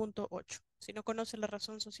en el punto 8. Si no conoce la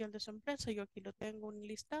razón social de su empresa, yo aquí lo tengo un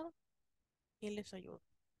listado y les ayudo.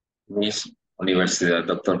 Miss Universidad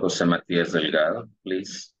Doctor José Matías Delgado,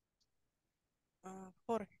 please.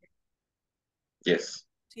 Jorge, Yes.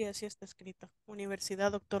 sí, así está escrito.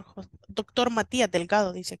 Universidad Doctor Matías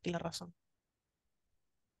Delgado, dice aquí la razón.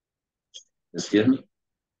 Excuse me.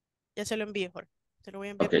 Ya se lo envío, Jorge. Se lo voy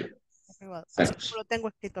a enviar Okay. por privado. Así como Thanks. lo tengo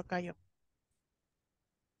escrito acá yo.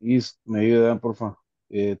 Me ayudan, porfa.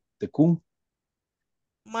 Tecum.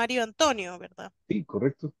 Mario Antonio, ¿verdad? Sí,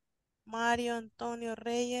 correcto. Mario Antonio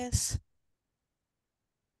Reyes,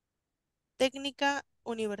 técnica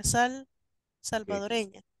universal Ok,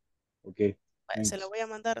 salvadoreña. ok. Vaya, Thanks. se la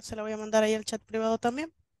voy a mandar ahí al chat privado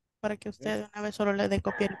también, para que usted de una vez solo le dé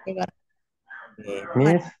copiar y pegar.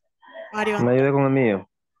 Miss, Mario me ayuda Antonio, con el mío.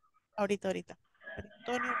 ahorita. Mario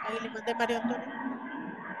Antonio, ahí le mandé Mario Antonio.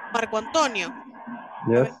 Marco Antonio, a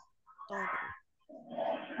ver, Yes. Antonio.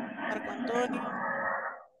 Marco Antonio,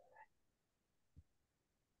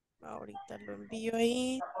 ahorita lo envío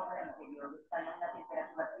ahí.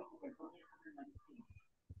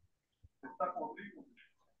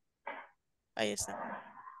 Ahí está.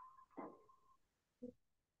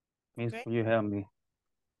 Miss, ¿Ok? will you help me?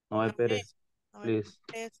 Noé Noé, Pérez, Noé please.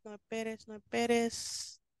 Pérez, Noé Pérez, Noé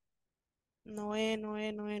Pérez,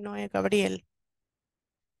 Noé, Gabriel.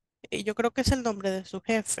 Y yo creo que es el nombre de su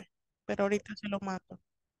jefe, pero ahorita se lo mato.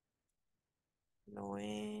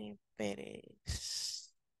 Noé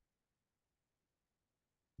Pérez.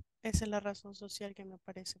 Esa es la razón social que me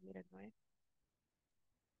aparece, miren, Noé.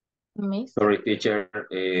 Miss. Sorry, teacher.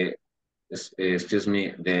 Excuse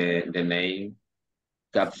me. The name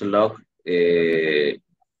caps lock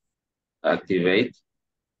activate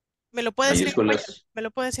 ¿Me lo puede decir en español? mayúsculas. ¿Me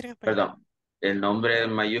lo puede decir en español? Perdón. El nombre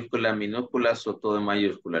en mayúsculas, minúsculas o todo en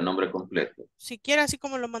mayúscula, el nombre completo. Si quiere, así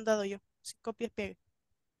como lo he mandado yo. Si copia y pegue.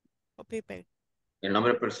 Copia y pegue. El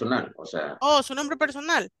nombre personal, o sea. Oh, su nombre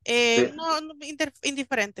personal. Sí. No,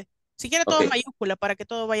 indiferente. Si quiere todo Ok, en mayúscula para que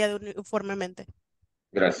todo vaya uniformemente.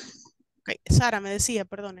 gracias. Ok, Sara me decía,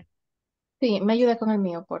 perdone. Sí, me ayuda con el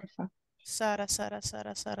mío, porfa. Sara.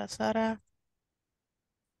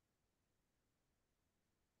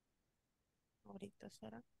 Ahorita,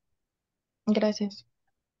 Sara. Gracias.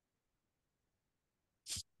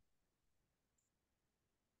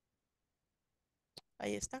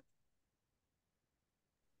 Ahí está.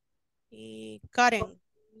 Y Karen,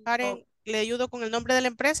 ¿le ayudo con el nombre de la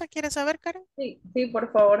empresa? ¿Quiere saber, Karen? Sí,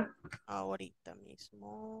 por favor. Ahorita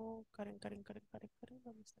mismo. Karen.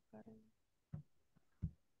 ¿Dónde está Karen?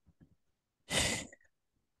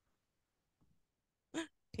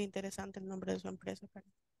 Qué interesante el nombre de su empresa,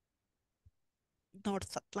 Karen.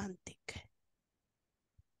 North Atlantic.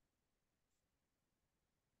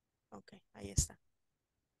 Ok, ahí está.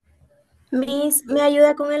 Miss, ¿me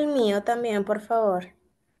ayuda con el mío también, por favor?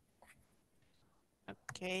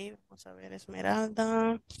 Ok, vamos a ver,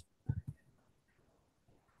 Esmeralda.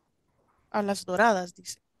 A las doradas,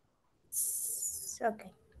 dice. Ok,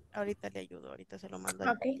 Ahorita le ayudo, ahorita se lo mando.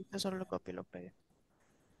 ok, Usted solo lo copia y lo pega.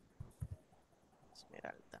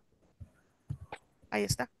 Esmeralda. Ahí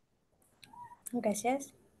está.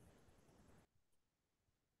 gracias.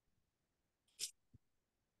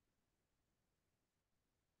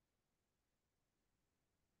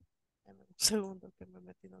 Dame un segundo que me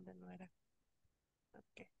metí donde no era.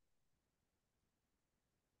 Ok.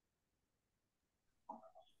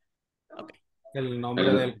 Ok. El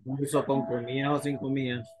nombre del curso con comillas o sin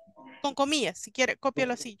comillas. Con comillas, si quiere,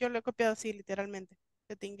 cópialo así. Yo lo he copiado así literalmente.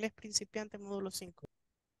 Desde inglés principiante, módulo 5.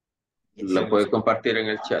 Yes. Lo puede compartir en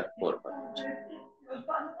el chat, por favor.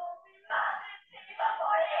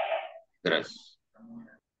 Gracias.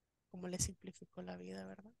 Como le simplificó la vida,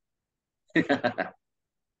 ¿verdad?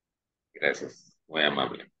 Gracias, muy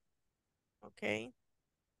amable. Ok.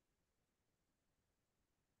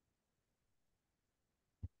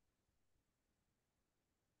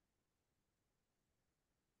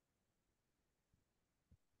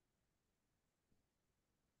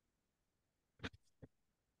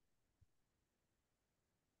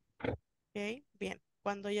 Ok, bien.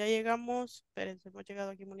 Cuando ya llegamos, espérense, hemos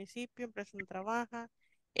llegado aquí municipio, empresa donde trabaja.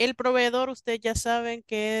 El proveedor, ustedes ya saben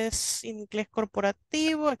que es inglés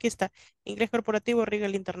corporativo. Aquí está, inglés corporativo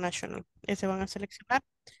Regal International. Ese van a seleccionar.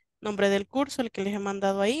 Nombre del curso, el que les he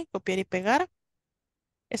mandado ahí, copiar y pegar.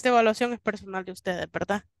 Esta evaluación es personal de ustedes,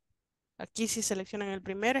 ¿verdad? Aquí si seleccionan el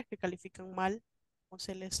primero es que califican mal o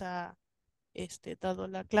se les ha dado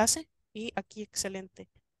la clase. Y aquí excelente.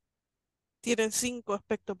 Tienen 5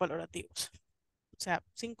 aspectos valorativos. O sea,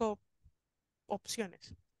 5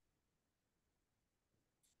 opciones.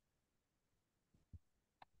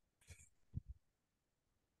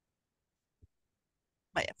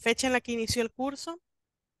 Vaya, fecha en la que inició el curso.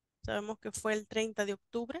 Sabemos que fue el 30 de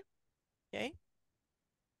octubre. ¿Ok?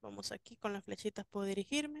 Vamos aquí con las flechitas, puedo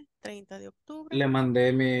dirigirme. 30 de octubre. Le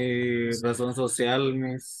mandé mi razón social,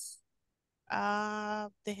 mis.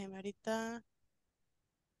 Déjeme ahorita.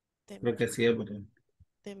 Creo que sí, pero.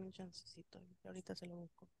 Deme un chancecito. Ahorita se lo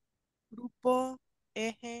busco. Grupo,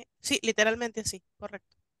 eje. Sí, literalmente sí,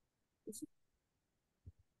 correcto.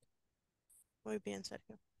 Muy bien,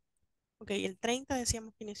 Sergio. Ok, el 30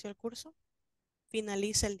 decíamos que inició el curso.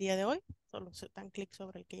 Finaliza el día de hoy. Solo se dan clic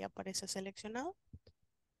sobre el que ya aparece seleccionado.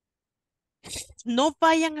 No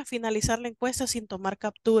vayan a finalizar la encuesta sin tomar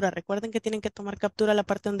captura. Recuerden que tienen que tomar captura la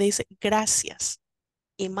parte donde dice gracias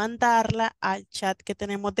y mandarla al chat que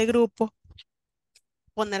tenemos de grupo.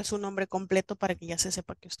 Poner su nombre completo para que ya se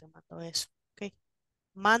sepa que usted mandó eso. Ok.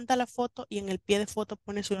 Manda la foto y en el pie de foto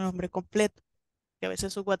pone su nombre completo. Que a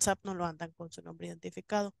veces su WhatsApp no lo andan con su nombre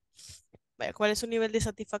identificado. Vaya, ¿cuál es su nivel de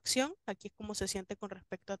satisfacción? Aquí es cómo se siente con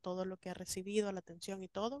respecto a todo lo que ha recibido, a la atención y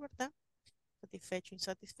todo, ¿verdad? Satisfecho,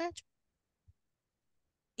 insatisfecho.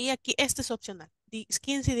 Y aquí este es opcional.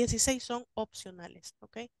 15 y 16 son opcionales,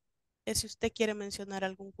 ¿ok? Es si usted quiere mencionar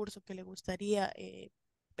algún curso que le gustaría,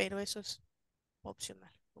 pero eso es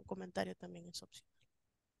opcional. Un comentario también es opcional.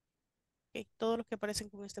 Ok, todos los que aparecen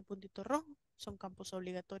con este puntito rojo son campos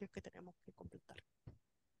obligatorios que tenemos que completar.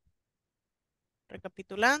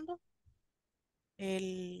 Recapitulando,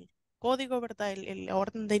 el código, ¿verdad? La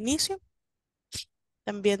orden de inicio.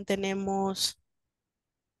 También tenemos,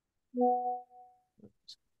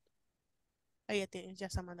 ahí ya tienes, ya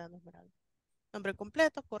está mandando esmeralda. Nombre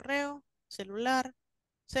completo, correo, celular,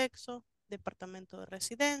 sexo, departamento de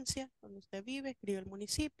residencia, donde usted vive, escribe el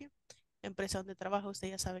municipio, empresa donde trabaja, usted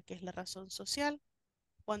ya sabe que es la razón social.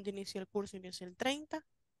 Cuando inició el curso, inició el 30.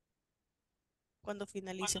 Cuando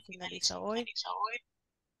finalice, finaliza hoy.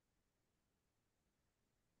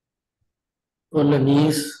 Hola,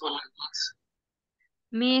 Miss.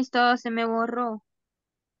 Miss, todo se me borró.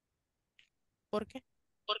 ¿Por qué?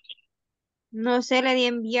 No sé, le di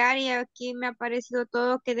enviar y aquí me ha aparecido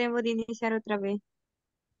todo que debo de iniciar otra vez.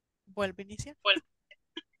 Vuelve a iniciar.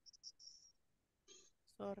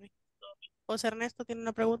 Sorry. José Ernesto tiene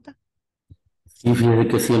una pregunta. Sí, fíjate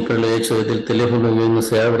que siempre lo he hecho desde el teléfono y hoy no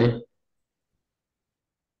se abre.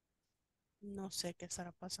 No sé qué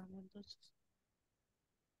estará pasando entonces.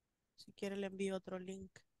 Si quiere le envío otro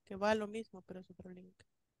link, que va a lo mismo, pero es otro link.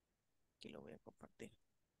 Aquí lo voy a compartir.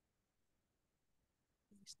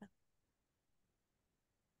 Ahí está.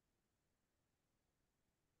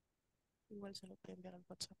 Igual se lo voy a enviar al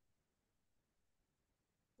WhatsApp.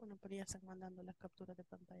 Bueno, pero ya están mandando las capturas de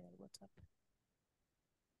pantalla al WhatsApp.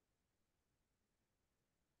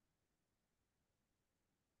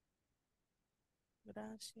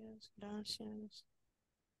 Gracias, gracias.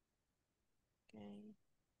 Okay.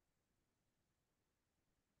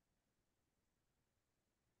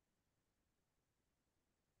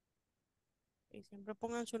 Y siempre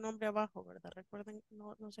pongan su nombre abajo, ¿verdad? Recuerden,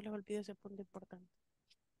 no se les olvide ese punto importante.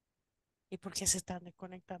 ¿Y por qué se están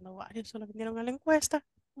desconectando varios? Solo vinieron a la encuesta.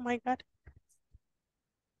 Oh my God.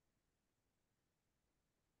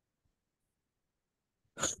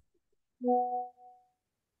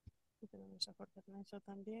 Y tenemos a Jorge Ernesto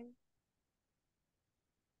también.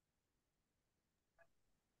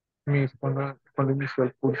 Miss, ¿cuándo inició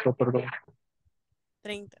el curso? Perdón.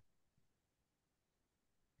 30.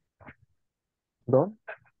 ¿Perdón?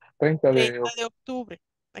 30 de, 30 de octubre.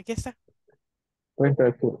 Aquí está. 30 de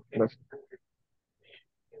octubre. Gracias.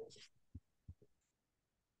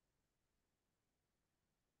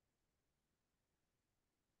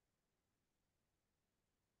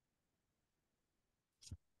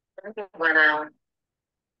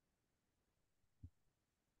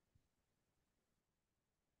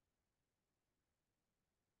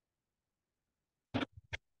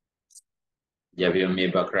 Ya vio mi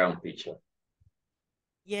background picture.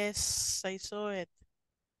 Yes, I saw it.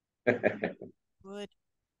 Good.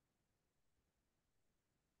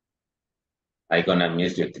 I gonna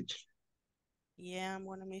miss you, teacher. Yeah, I'm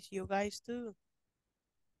gonna miss you guys too.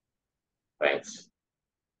 Thanks.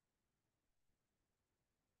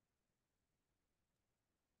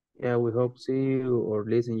 Yeah, we hope see you or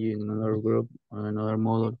listen you in another group on another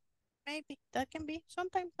model. Maybe that can be.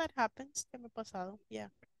 Sometimes that happens. Que me ha pasado. Yeah.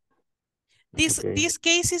 This Okay. this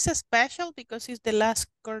case is special because it's the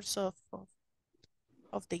last course of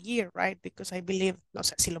of the year, right? Because I believe, no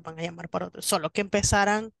sé si lo van a llamar para otro, solo que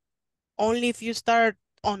empezaran only if you start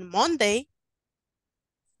on Monday.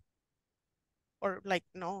 Or like,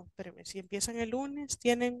 no, espérenme, si empiezan el lunes,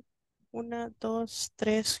 tienen 1, 2,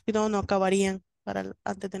 3, no acabarían para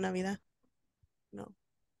antes de Navidad. No.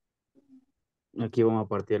 Aquí vamos a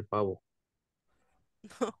partir el pavo.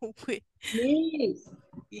 No, we, Miss,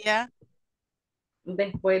 yeah.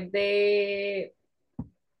 después de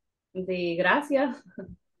gracias,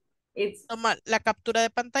 it's Toma la captura de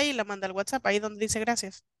pantalla y la manda al WhatsApp, ahí donde dice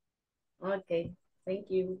gracias. okay. Thank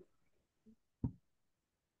you.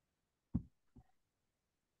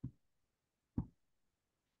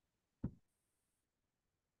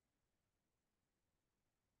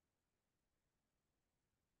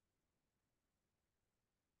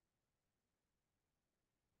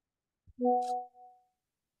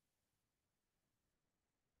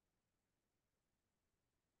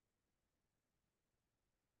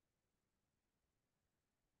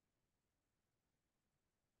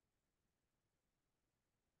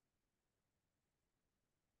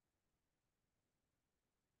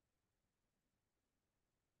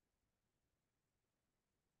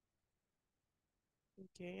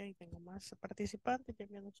 Ok, ahí tengo más participantes ya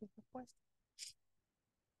enviando sus respuestas.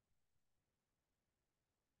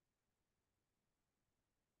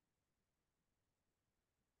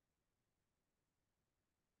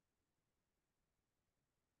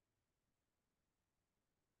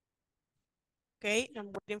 Okay,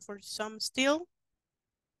 I'm waiting for some still.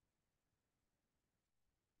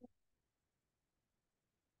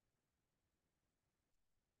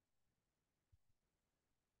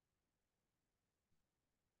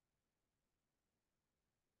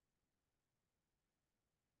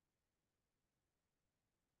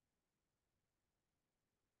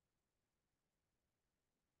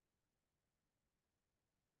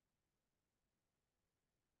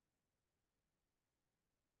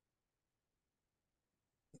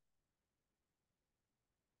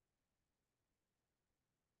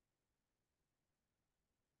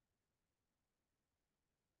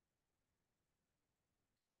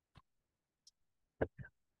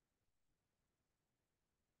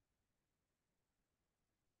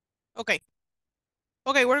 Okay.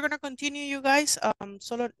 Okay, we're gonna continue, you guys.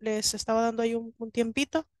 Solo les estaba dando ahí un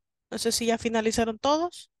tiempito. No sé si ya finalizaron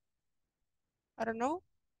todos. I don't know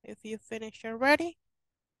if you finished already.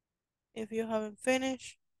 If you haven't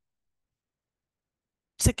finished,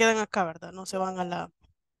 se quedan acá, ¿verdad? No se van a la...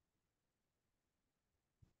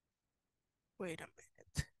 Wait a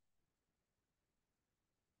minute.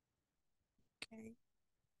 Okay.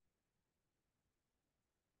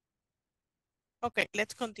 Okay,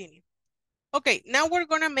 let's continue. Okay, now we're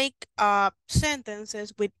gonna make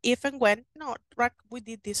sentences with if and when. No, we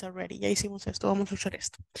did this already. Ya hicimos esto, vamos a usar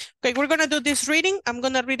esto. Okay, we're gonna do this reading. I'm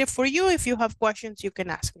gonna read it for you. If you have questions, you can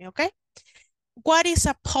ask me, okay? What is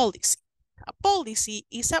a policy? A policy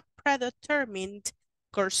is a predetermined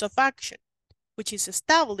course of action, which is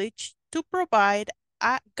established to provide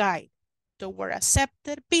a guide toward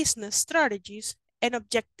accepted business strategies and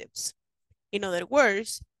objectives. In other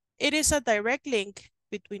words, it is a direct link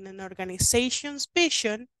between an organization's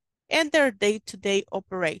vision and their day-to-day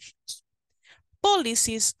operations.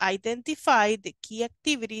 Policies identify the key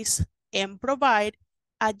activities and provide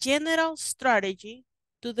a general strategy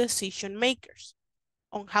to decision makers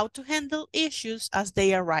on how to handle issues as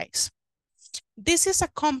they arise. This is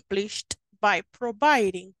accomplished by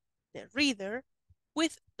providing the reader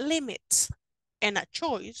with limits and a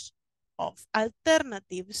choice of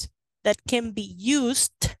alternatives that can be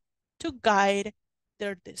used to guide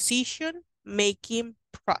their decision-making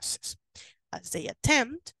process as they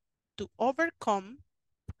attempt to overcome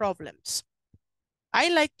problems. I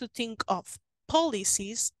like to think of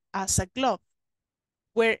policies as a glove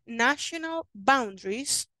where national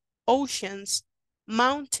boundaries, oceans,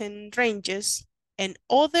 mountain ranges, and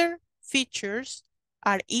other features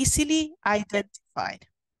are easily identified.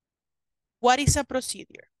 What is a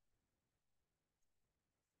procedure?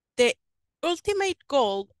 The ultimate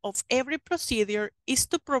goal of every procedure is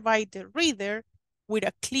to provide the reader with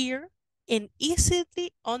a clear and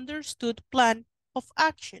easily understood plan of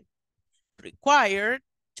action required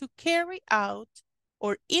to carry out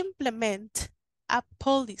or implement a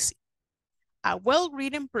policy. A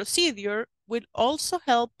well-written procedure will also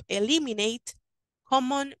help eliminate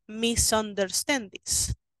common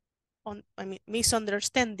misunderstandings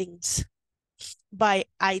by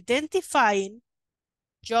identifying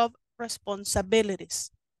job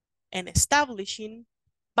responsibilities and establishing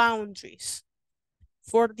boundaries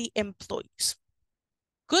for the employees.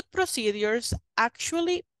 Good procedures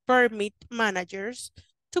actually permit managers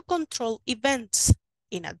to control events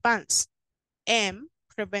in advance. M,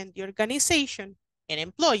 prevent the organization and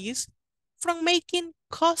employees from making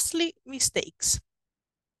costly mistakes.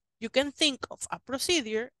 You can think of a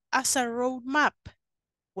procedure as a roadmap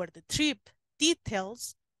where the trip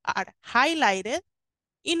details are highlighted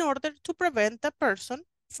in order to prevent a person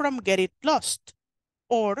from getting lost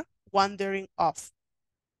or wandering off.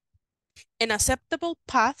 An acceptable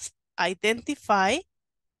path identified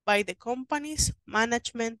by the company's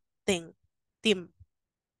management team.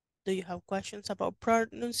 Do you have questions about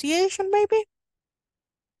pronunciation maybe?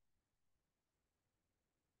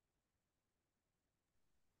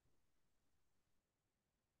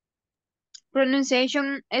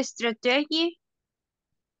 Pronunciation strategy.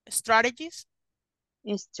 Strategies?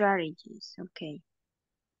 Strategies, okay.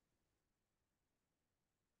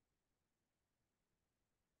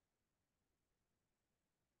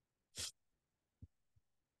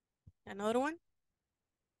 Another one?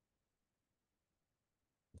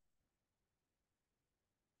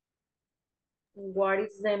 What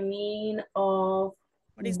is the meaning of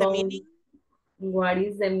What is the meaning? What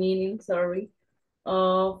is the meaning, sorry,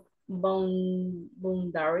 of boundaries?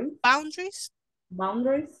 Boundaries?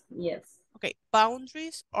 Boundaries, yes. Okay,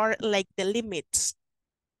 boundaries are like the limits.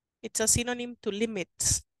 It's a synonym to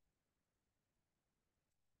limits.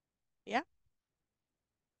 Yeah?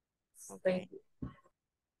 Okay. Thank you.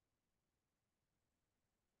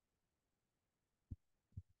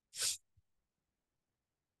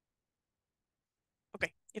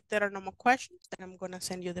 Okay, if there are no more questions, then I'm gonna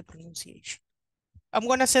send you the pronunciation. I'm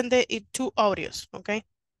gonna send it in 2 audios, okay?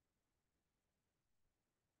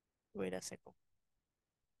 Wait a second.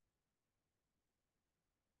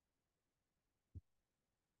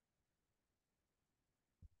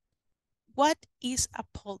 What is a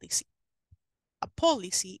policy? A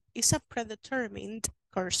policy is a predetermined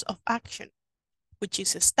course of action, which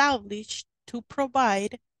is established to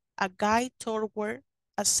provide a guide toward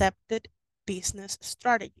accepted business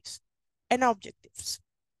strategies and objectives.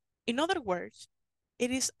 In other words, it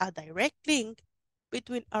is a direct link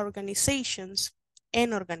between organizations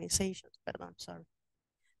and organizations.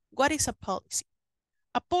 What is a policy?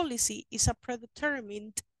 A policy is a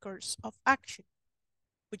predetermined course of action,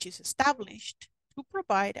 which is established to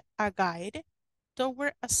provide a guide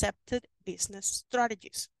toward accepted business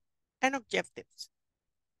strategies and objectives.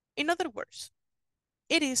 In other words,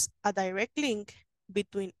 it is a direct link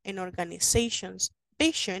between an organization's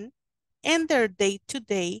vision and their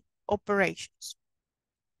day-to-day operations.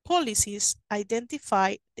 Policies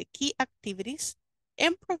identify the key activities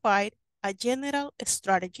and provide a general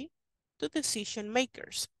strategy to decision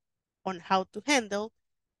makers on how to handle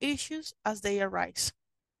issues as they arise.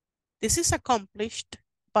 This is accomplished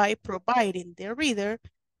by providing the reader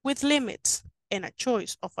with limits and a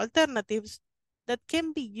choice of alternatives that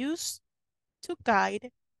can be used to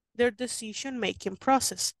guide their decision-making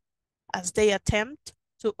process as they attempt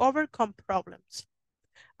to overcome problems.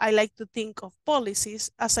 I like to think of policies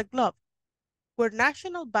as a globe where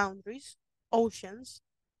national boundaries, oceans,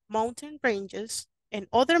 mountain ranges, and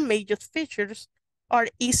other major features are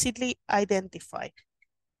easily identified.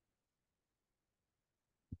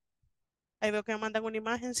 Ahí veo que me mandan una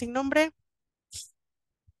imagen sin nombre.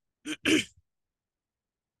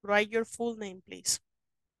 Write your full name, please.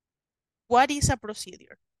 What is a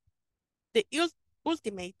procedure?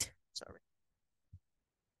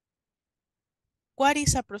 What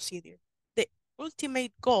is a procedure? The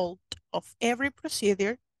ultimate goal of every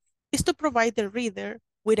procedure is to provide the reader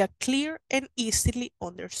with a clear and easily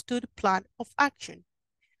understood plan of action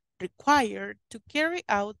required to carry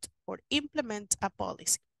out or implement a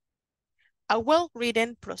policy. A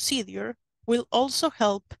well-written procedure will also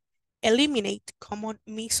help eliminate common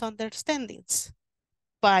misunderstandings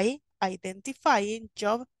by identifying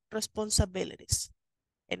job responsibilities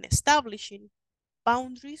and establishing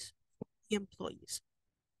boundaries for the employees.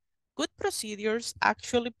 Good procedures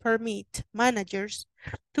actually permit managers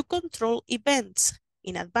to control events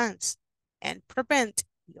in advance and prevent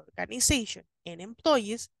the organization and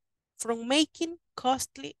employees from making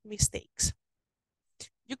costly mistakes.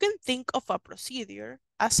 You can think of a procedure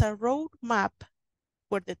as a roadmap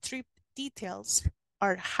where the trip details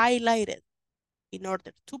are highlighted in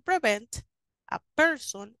order to prevent a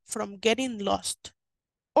person from getting lost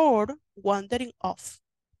or wandering off.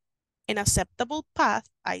 An acceptable path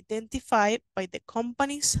identified by the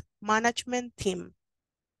company's management team.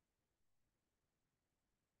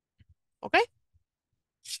 Okay?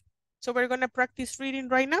 So we're going to practice reading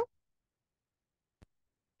right now.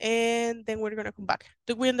 And then we're going to come back.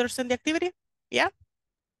 Do we understand the activity? Yeah?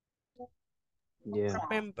 Yeah.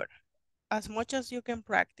 Remember, as much as you can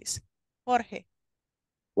practice. Jorge.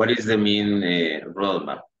 What is the mean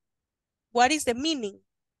roadmap? What is the meaning?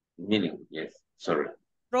 Meaning, yes, sorry.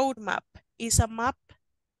 Roadmap is a map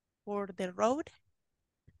for the road,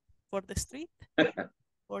 for the street,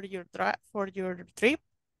 for your trip.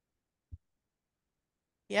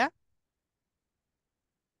 Yeah.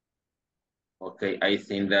 Okay, I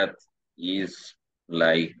think that is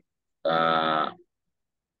like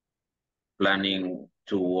planning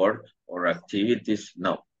to work or activities.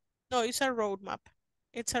 No. No, it's a roadmap.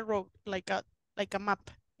 It's a road, like a map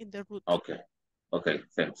in the route. Okay. Okay,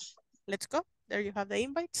 thanks. Let's go. There you have the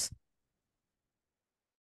invites.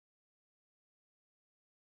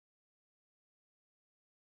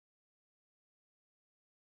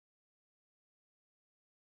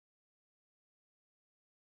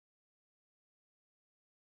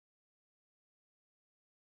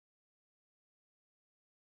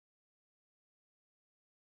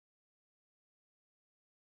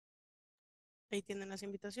 Ahí tienen las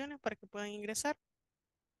invitaciones para que puedan ingresar.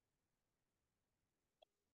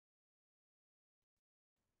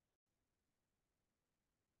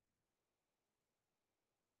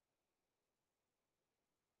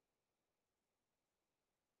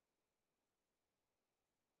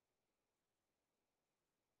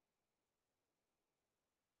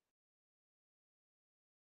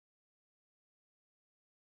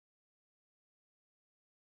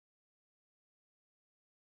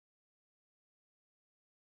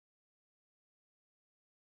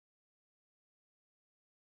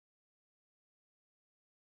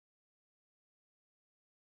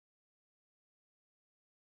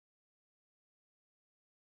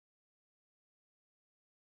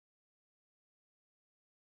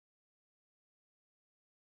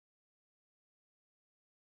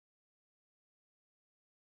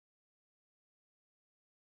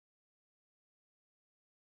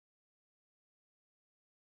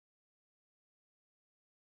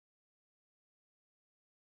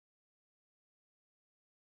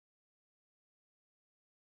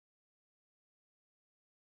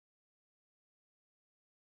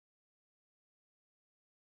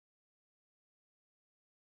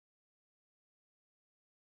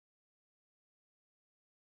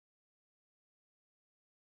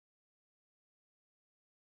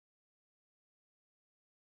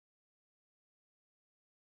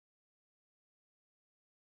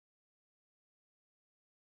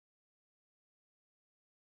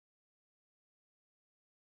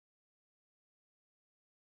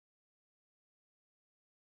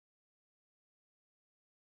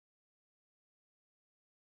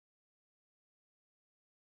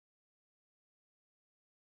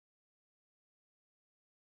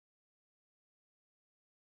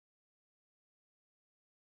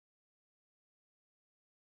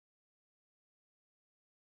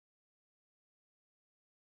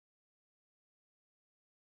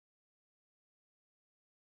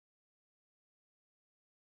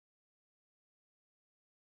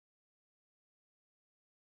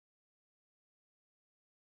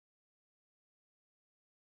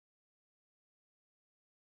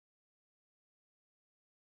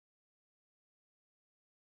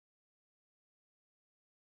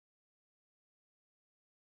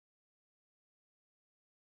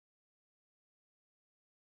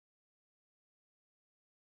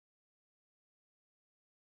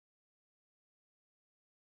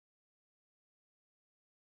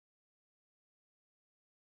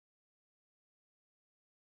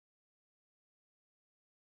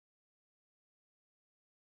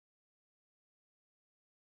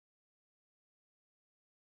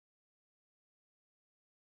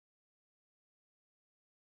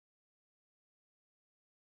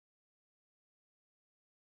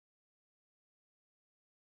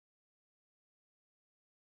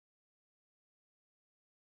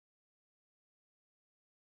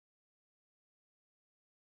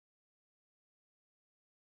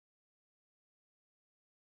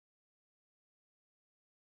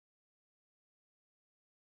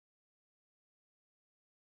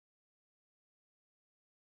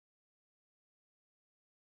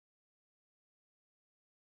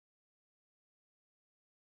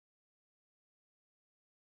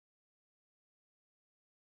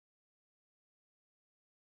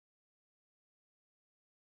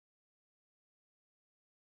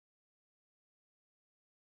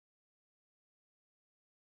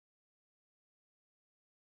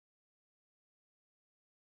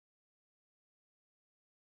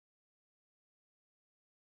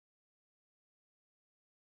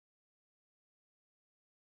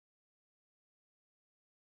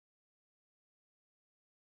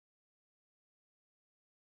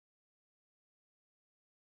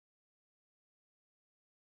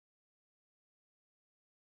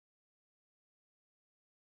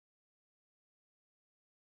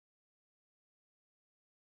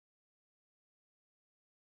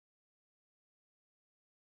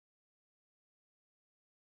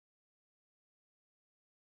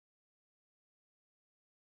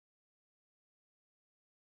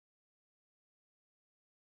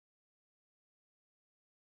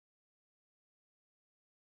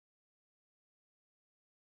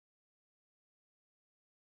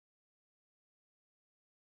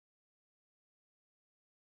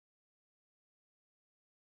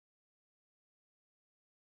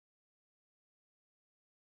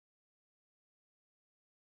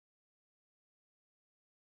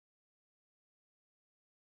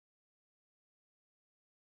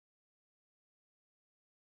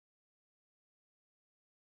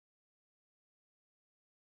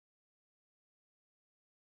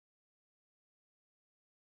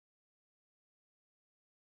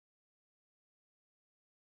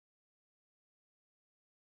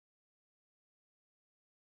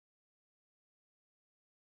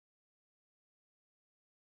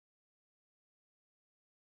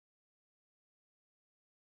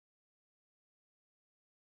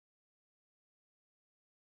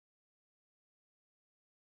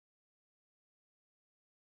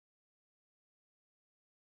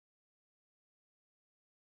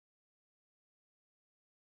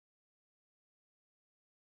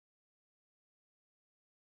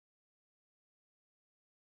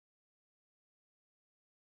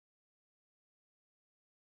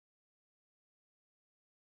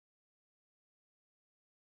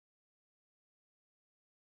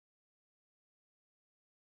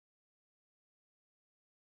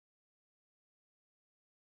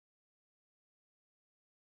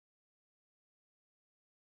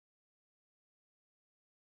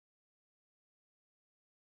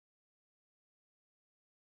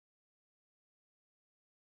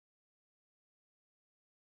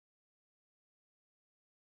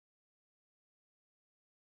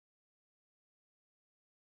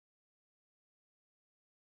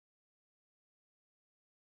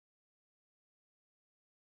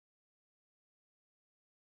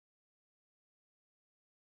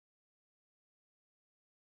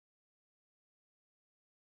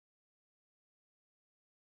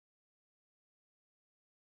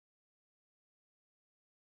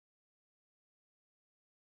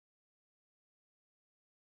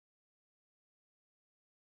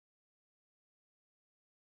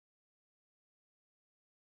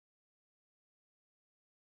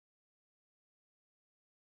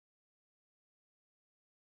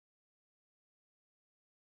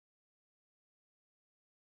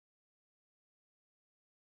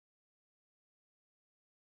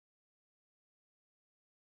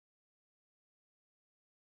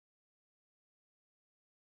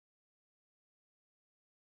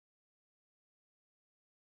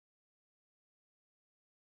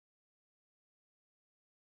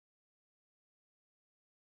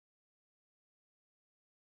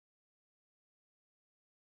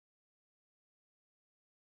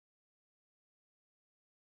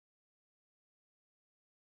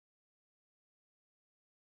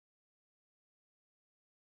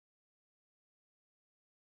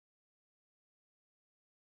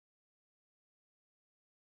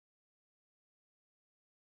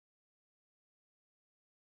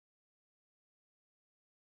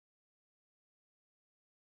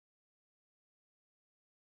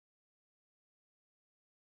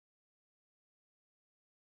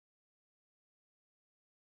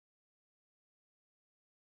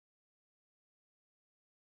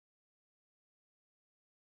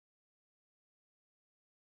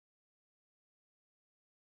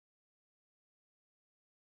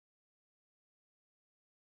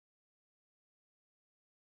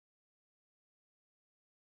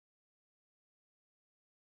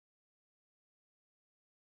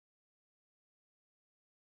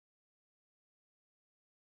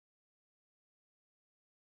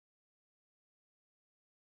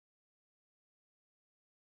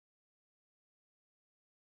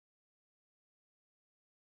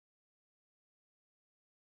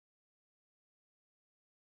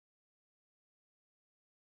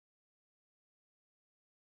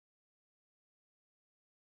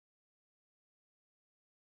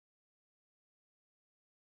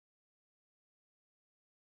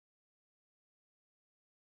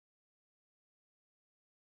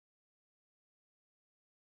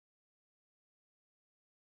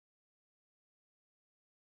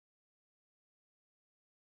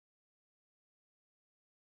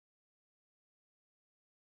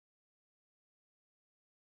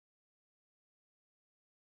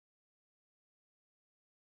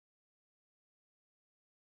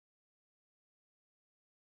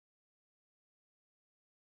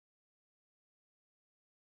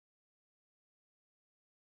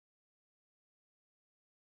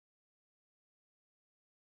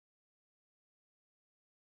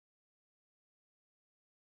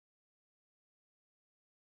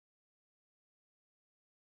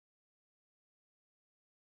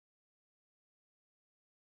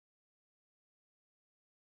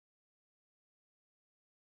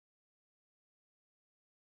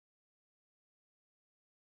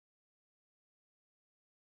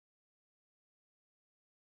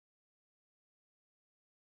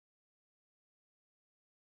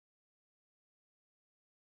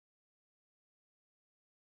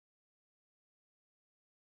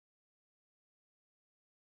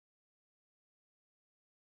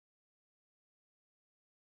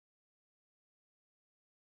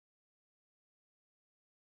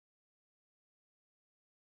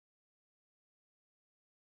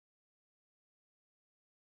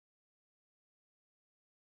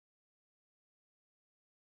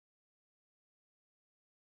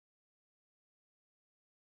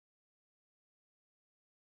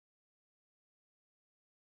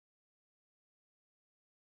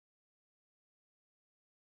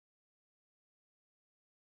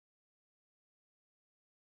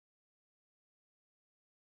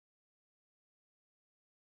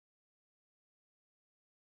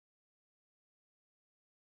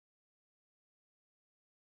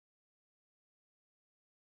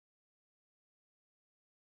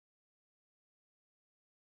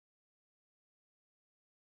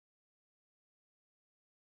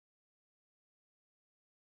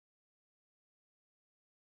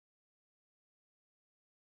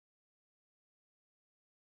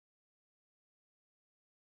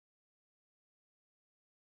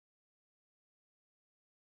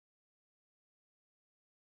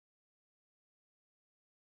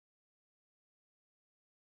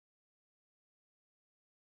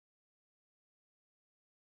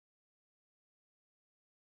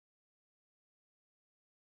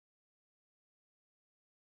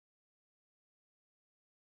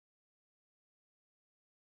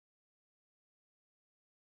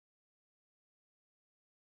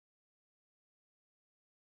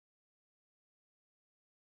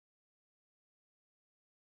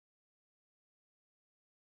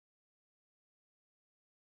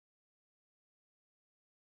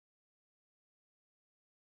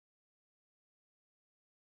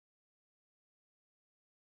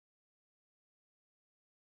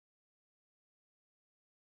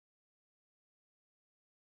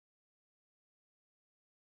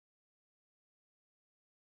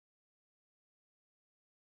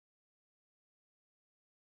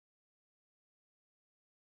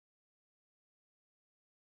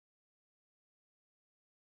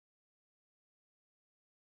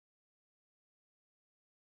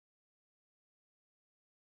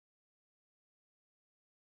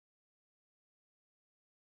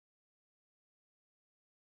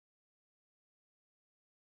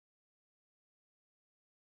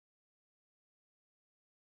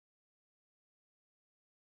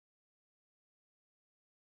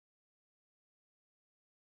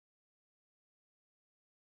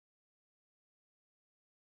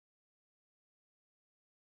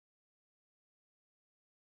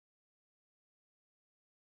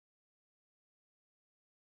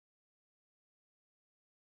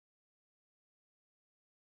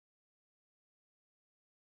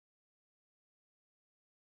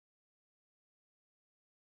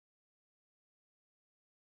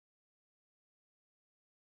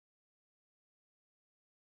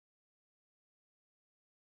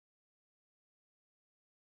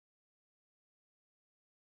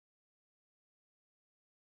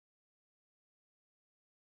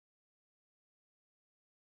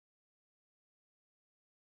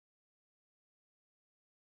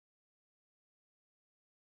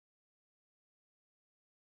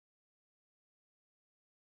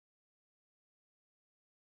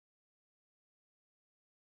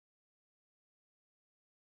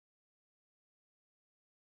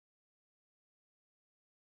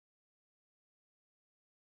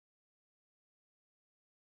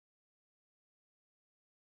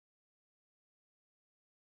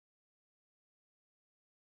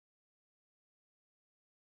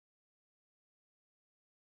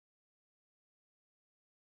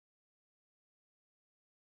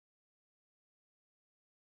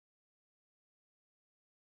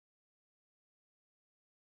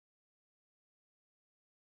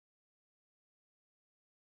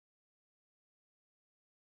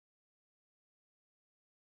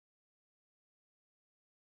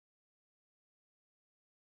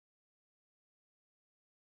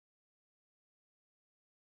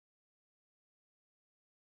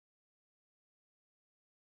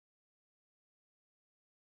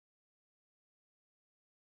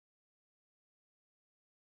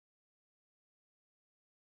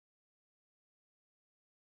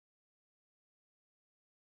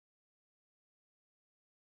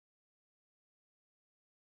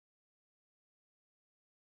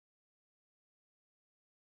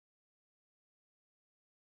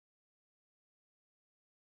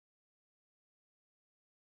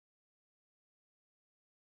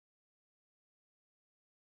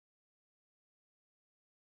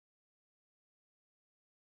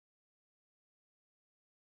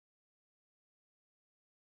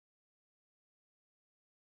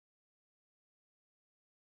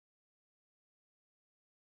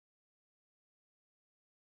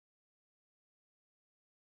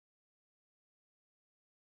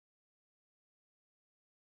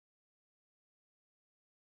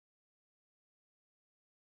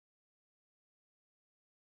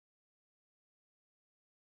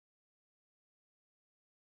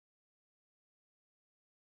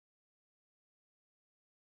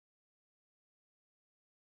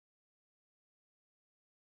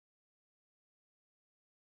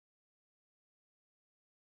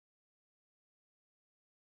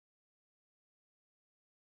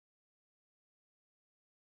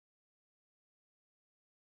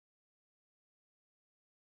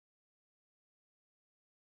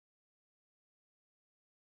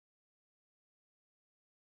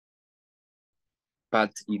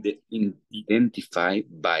 but identified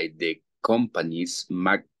by the company's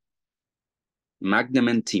management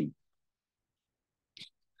team.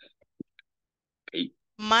 Okay.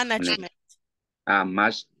 Management.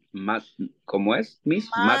 ¿Cómo es, Miss?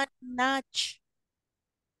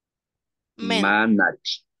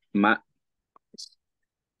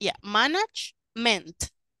 Yeah,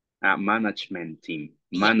 management. Management team.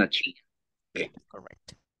 Yeah. Management. Okay. Yeah,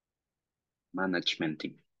 correct. Management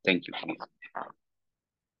team. Thank you.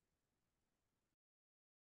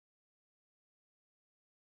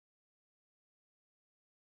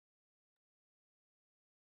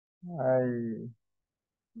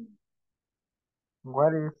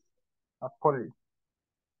 What is a policy?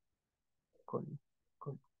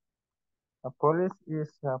 A policy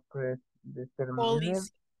is a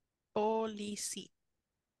predetermined. Policy.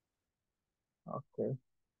 Okay.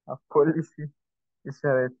 A policy is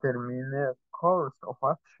a determined course of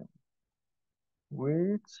action,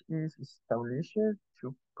 which is established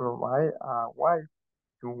to provide a way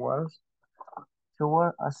toward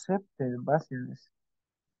accepted business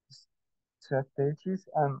strategies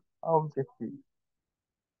and objectives.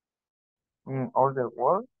 In other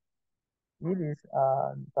words, it is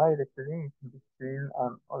a direct link between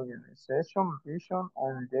an organization vision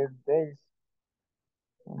and their day-to-day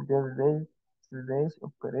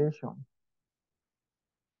operation.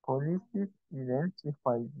 Policies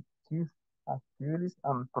identify the key activities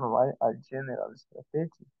and provide a general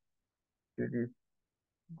strategy to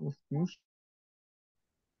this issue.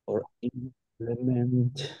 Or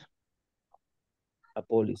implement a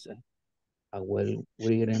policy. A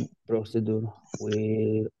well-written procedure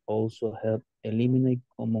will also help eliminate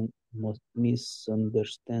common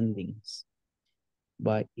misunderstandings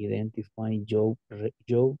by identifying job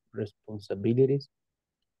responsibilities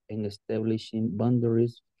and establishing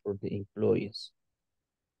boundaries for the employees.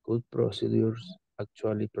 Good procedures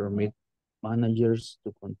actually permit managers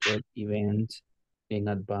to control events in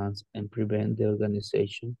advance and prevent the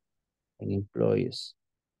organization and employees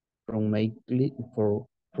from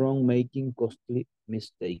making costly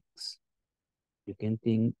mistakes. You can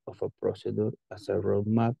think of a procedure as a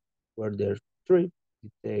roadmap where there are 3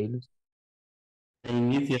 details.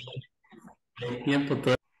 Inicia el tiempo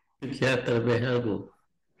todavía ya tal vez algo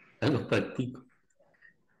práctico.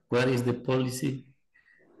 What is the policy?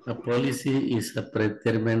 A policy is a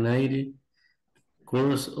predetermined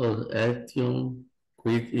course of action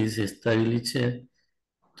which is established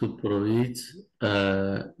to provide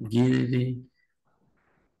a guide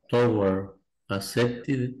toward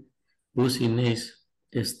accepted business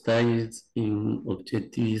styles in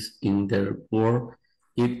objectives in their work.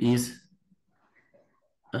 It is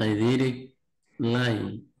a direct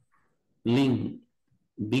link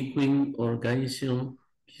between organizations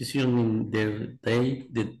in their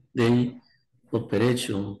day-to-day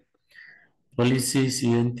operation. Policies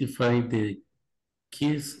identify the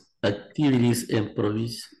key activities and provide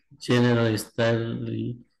general style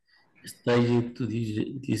to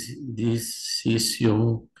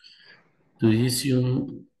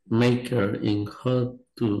decision maker in how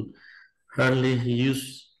to hardly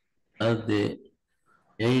use at the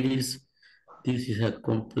areas. This is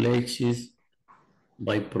accomplished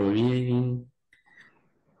by providing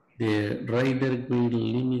the rider with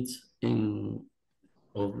limits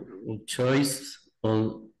of choice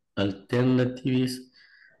or alternatives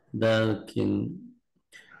that can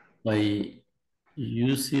by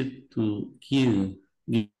use it to give.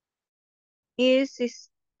 Is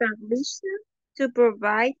established to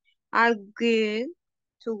provide a good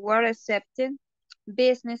toward accepted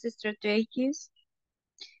business strategies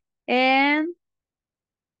and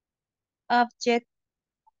objectives.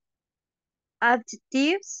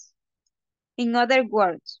 In other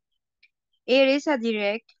words, it is a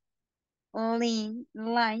direct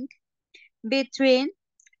link between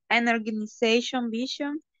an organization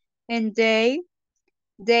vision and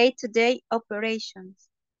day-to-day operations.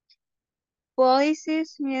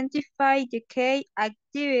 Policies identify the key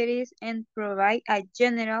activities and provide a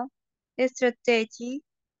general strategy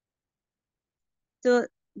to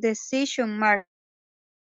decision makers.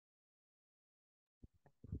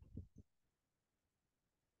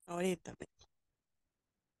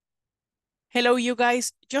 Hello, you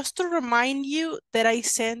guys. Just to remind you that I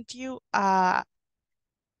sent you a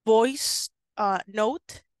voice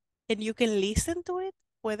note and you can listen to it.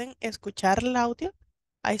 Pueden escuchar el audio.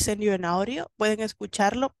 I send you an audio. Pueden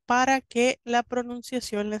escucharlo para que la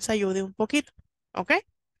pronunciación les ayude un poquito. Okay?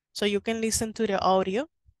 So you can listen to the audio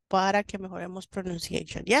para que mejoremos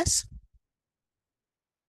pronunciation. Yes?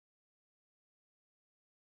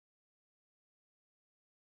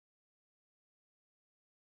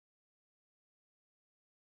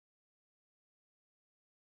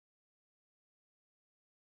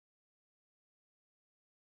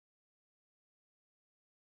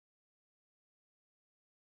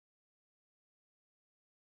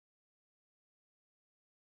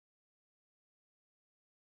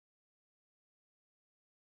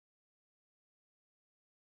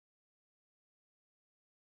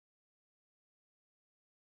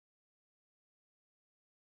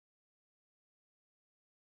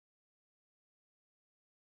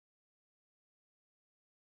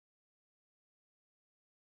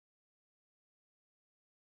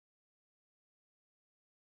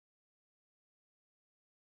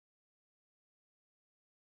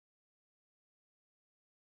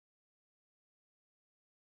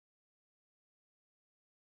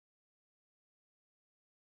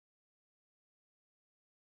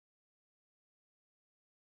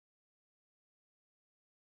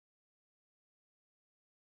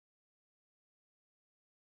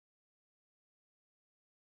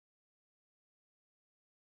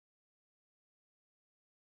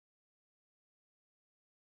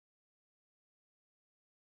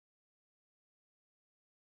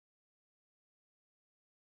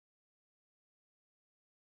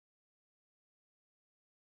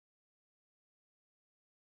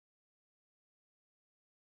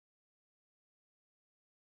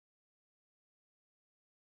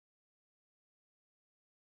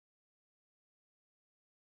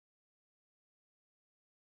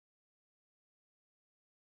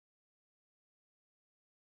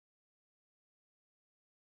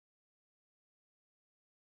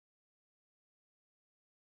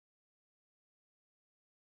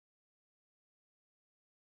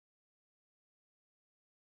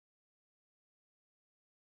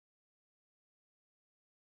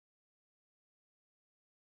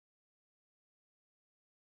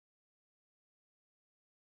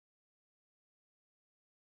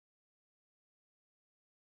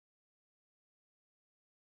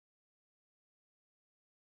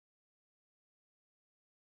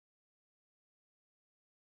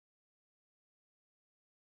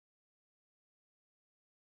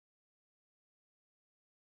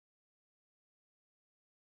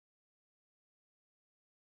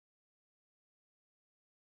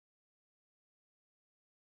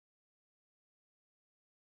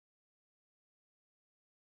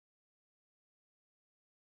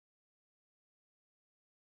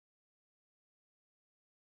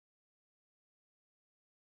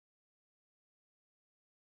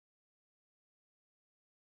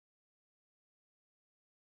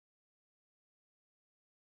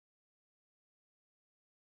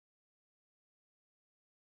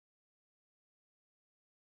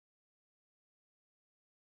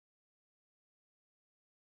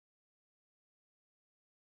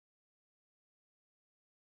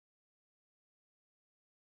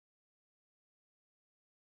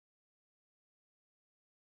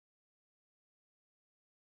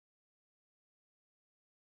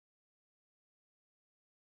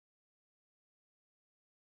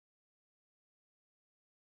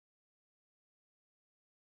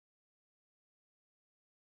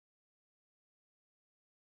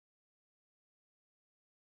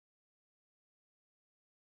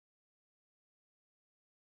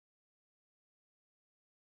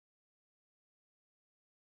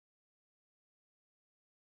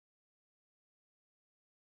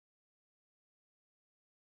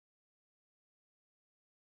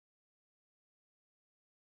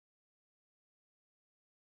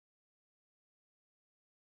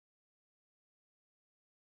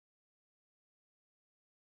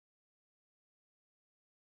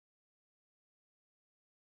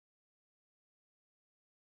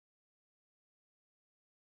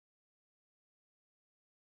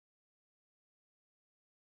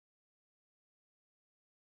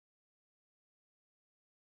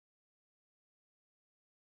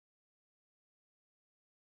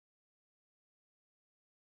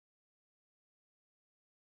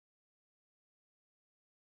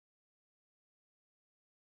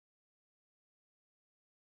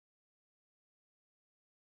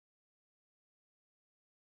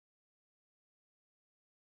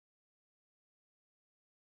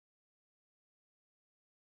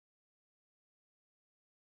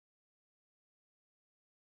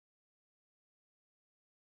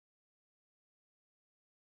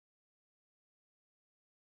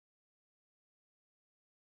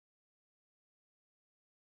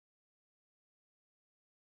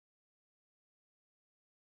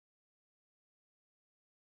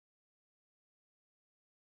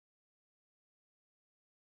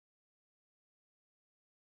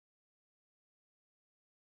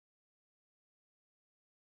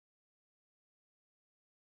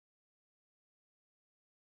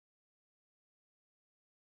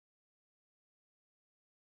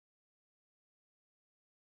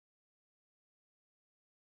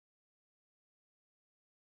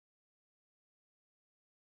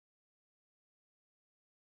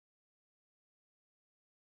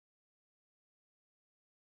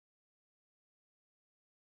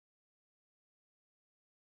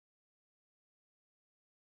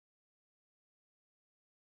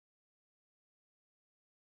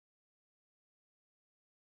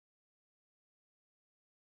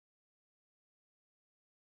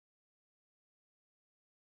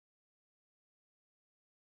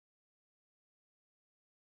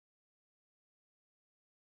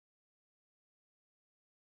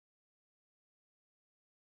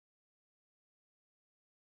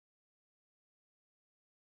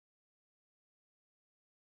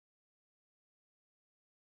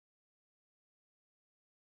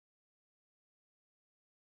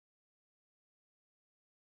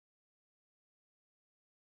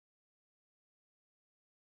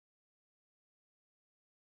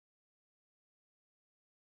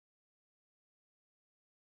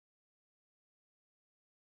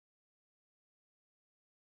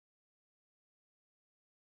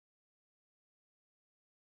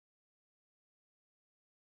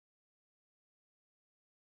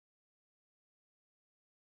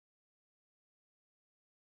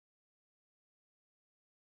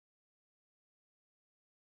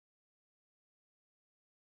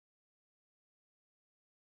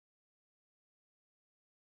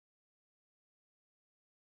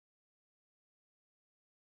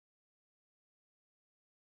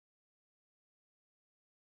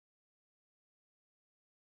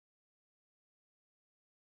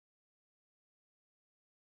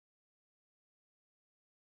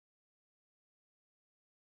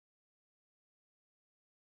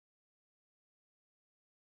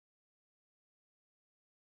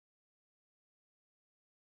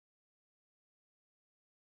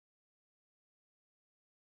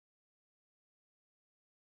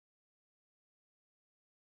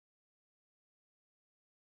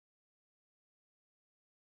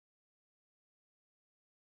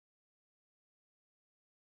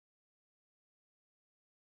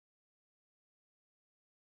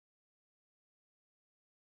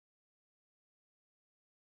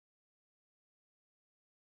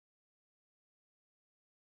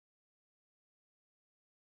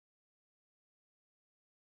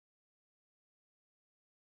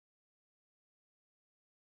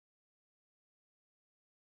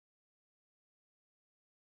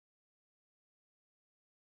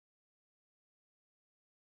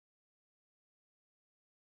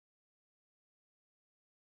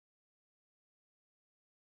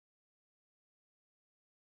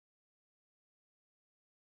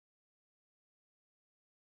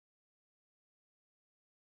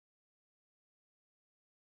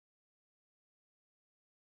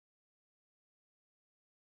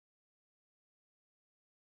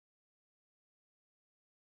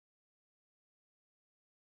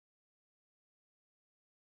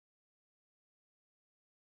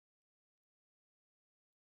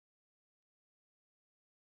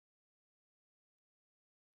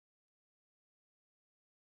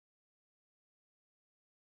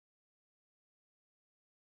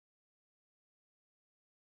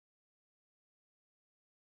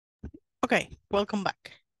 Okay, welcome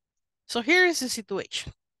back. So here is the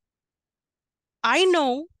situation. I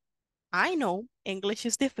know English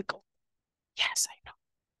is difficult. Yes, I know.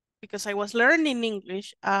 Because I was learning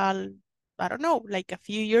English, I don't know, like a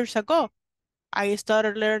few years ago. I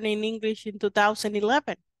started learning English in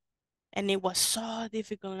 2011. And it was so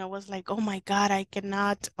difficult. I was like, oh my God, I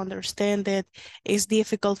cannot understand it. It's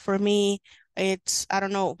difficult for me. It's, I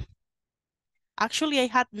don't know. Actually, I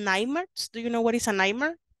had nightmares. Do you know what is a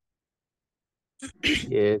nightmare?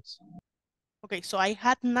 Yes. Okay, so I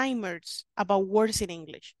had nightmares about words in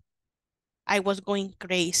English. I was going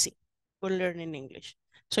crazy for learning English.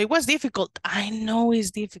 So it was difficult. I know it's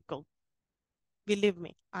difficult. Believe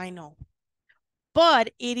me, I know. But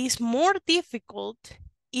it is more difficult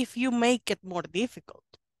if you make it more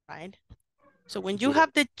difficult, right? So when you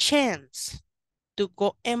have the chance to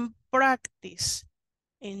go and practice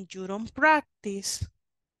and you don't practice,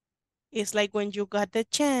 it's like when you got the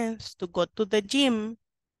chance to go to the gym,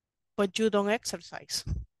 but you don't exercise.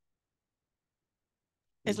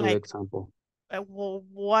 It's Good like, example. well,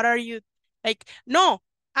 what are you, like, no,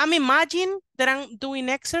 I'm imagining that I'm doing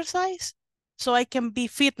exercise so I can be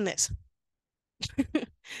fitness.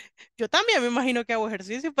 Yo también me imagino que hago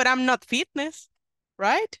ejercicio, but I'm not fitness,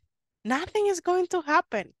 right? Nothing is going to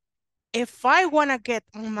happen. If I want to get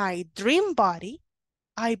my dream body,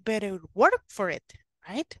 I better work for it,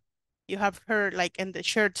 right? You have heard like in the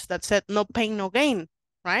shirts that said no pain, no gain,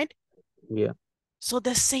 right? Yeah. So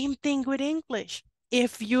the same thing with English.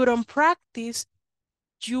 If you don't practice,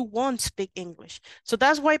 you won't speak English. So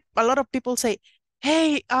that's why a lot of people say,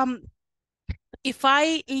 hey, if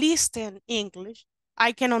I listen English,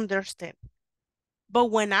 I can understand.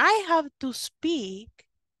 But when I have to speak,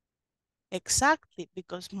 exactly,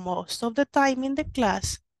 because most of the time in the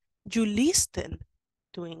class, you listen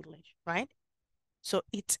to English, right? So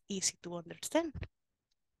it's easy to understand.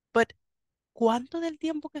 But ¿cuánto del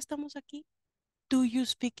tiempo que estamos aquí do you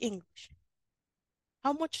speak English?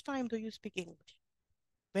 How much time do you speak English?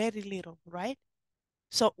 Very little, right?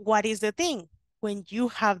 So what is the thing? When you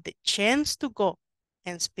have the chance to go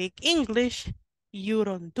and speak English, you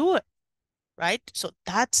don't do it, right? So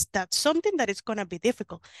that's something that is going to be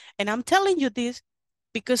difficult. And I'm telling you this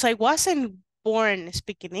because I wasn't born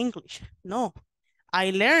speaking English. No,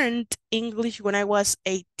 I learned English when I was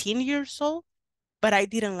 18 years old, but I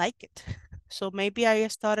didn't like it. So maybe I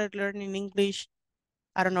started learning English,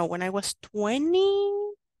 I don't know, when I was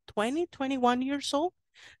 21 years old.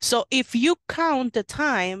 So if you count the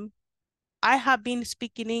time, I have been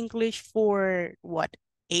speaking English for what,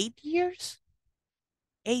 8 years?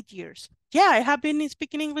 8 years. Yeah, I have been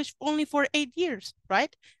speaking English only for 8 years,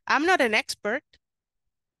 right? I'm not an expert,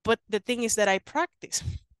 but the thing is that I practice.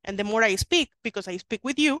 And the more I speak, because I speak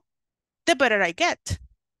with you, the better I get.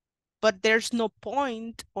 But there's no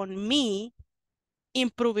point on me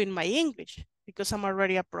improving my English because I'm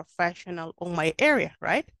already a professional on my area,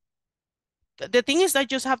 right? The thing is that I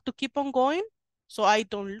just have to keep on going so I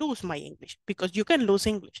don't lose my English, because you can lose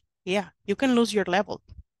English. Yeah, you can lose your level.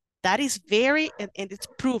 That is very, and it's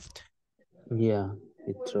proved. Yeah,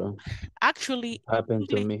 it's true. Actually, Happened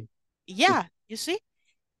to me. yeah, you see,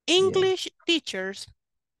 English teachers,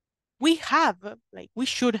 we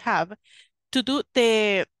should have to do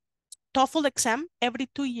the TOEFL exam every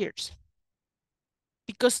 2 years.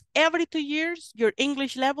 Because every 2 years, your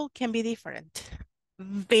English level can be different.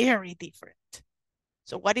 Very different.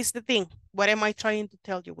 So what is the thing? What am I trying to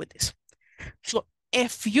tell you with this? So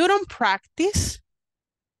if you don't practice,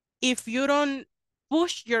 if you don't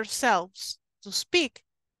push yourselves to speak,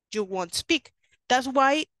 you won't speak. That's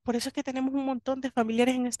why, por eso es que tenemos un montón de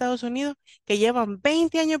familiares en Estados Unidos que llevan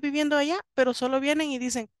 20 años viviendo allá, pero solo vienen y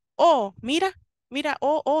dicen, oh, mira,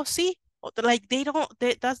 oh, sí. Like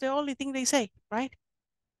that's the only thing they say, right?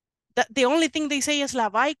 The only thing they say is la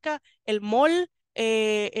baica, el mall,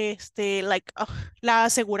 la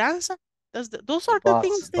aseguranza. Those are the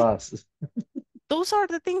things those are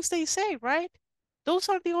the things they say, right? Those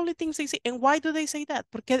are the only things they say. And why do they say that?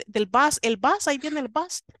 Porque el bus, ahí viene el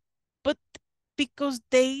bus. But because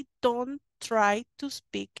they don't try to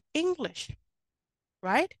speak English,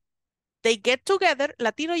 right? They get together,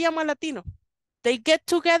 Latino llama Latino. They get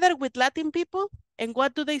together with Latin people, and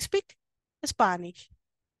what do they speak? Spanish,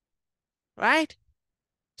 right?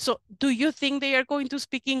 So do you think they are going to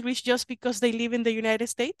speak English just because they live in the United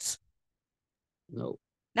States? No.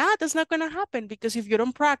 No, that's not going to happen, because if you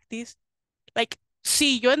don't practice, like,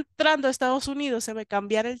 si yo entrando a Estados Unidos se me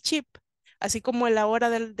cambiara el chip, así como la hora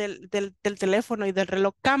del teléfono y del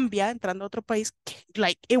reloj cambia entrando a otro país,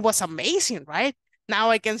 like, it was amazing, right? Now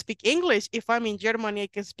I can speak English. If I'm in Germany, I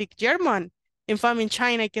can speak German. If I'm in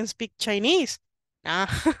China, I can speak Chinese. Nah,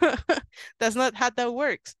 that's not how that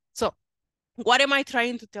works. So what am I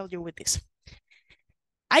trying to tell you with this?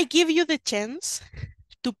 I give you the chance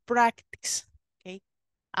to practice, okay?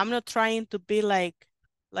 I'm not trying to be like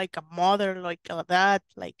a mother, like that,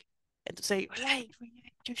 like, and to say, like,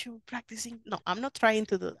 you should practicing. No, I'm not trying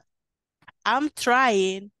to do that. I'm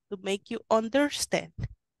trying to make you understand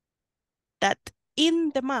that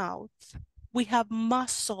in the mouth we have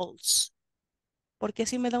muscles. Porque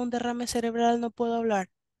si me da un derrame cerebral no puedo hablar,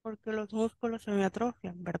 porque los músculos se me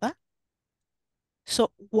atrofian, ¿verdad?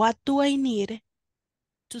 So what do I need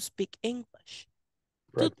to speak English?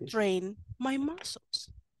 Practice. To train my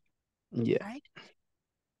muscles. Yeah. Right?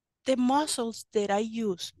 The muscles that I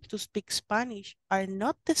use to speak Spanish are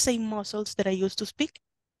not the same muscles that I use to speak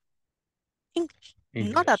English.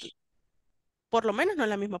 Not at, por lo menos no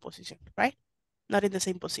en la misma posición, right? Not in the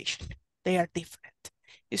same position. They are different.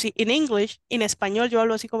 You see, in English, en español yo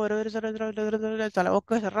hablo así como la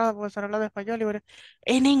boca cerrada porque estar hablando español.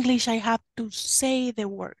 In English, I have to say the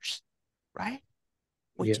words, right?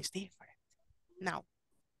 Which is different. Now,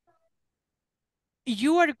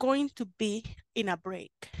 you are going to be in a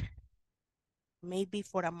break, maybe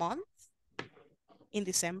for a month in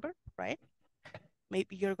December, right?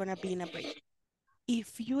 Maybe you're going to be in a break.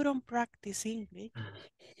 If you don't practice English,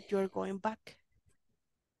 you're going back,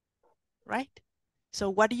 right? So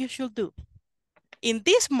what you should do in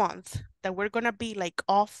this month that we're going to be like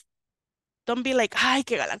off, don't be like, ay,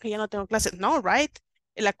 qué galán que ya no tengo clases. No, right?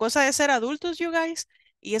 La cosa es ser adultos, you guys.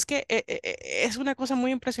 Y es que es una cosa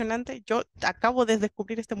muy impresionante. Yo acabo de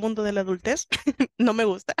descubrir este mundo de la adultez. No me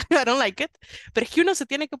gusta. I don't like it. Pero es que uno se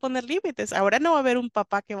tiene que poner límites. Ahora no va a haber un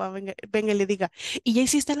papá que venga y le diga, ¿y ya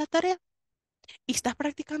hiciste la tarea? ¿Y estás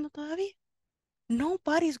practicando todavía?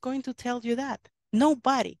 Nobody's going to tell you that.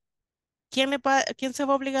 Nobody. ¿Quién se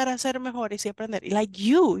va a obligar a ser mejores y aprender? Like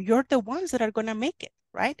you're the ones that are going to make it,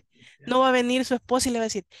 right? No va a venir su esposa y le va a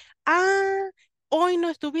decir, hoy no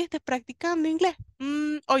estuviste practicando inglés.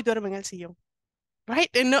 Hoy duerme en el sillón, right?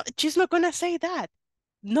 And no, she's not going to say that.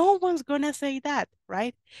 No one's going to say that,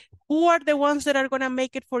 right? Who are the ones that are going to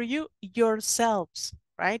make it for you? Yourselves,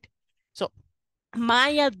 right? So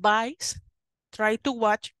my advice, try to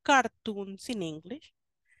watch cartoons in English.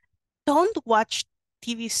 Don't watch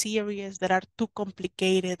TV series that are too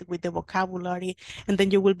complicated with the vocabulary, and then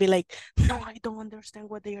you will be like, no, I don't understand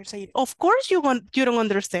what they are saying. Of course you don't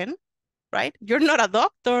understand, right? You're not a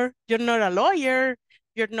doctor, you're not a lawyer,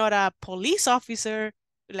 you're not a police officer,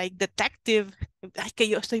 like detective. Ay, que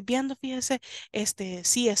yo estoy viendo, fíjese,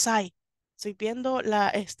 CSI, estoy viendo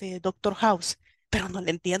Doctor House, pero no le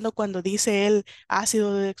entiendo cuando dice el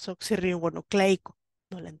ácido desoxirribonucleico.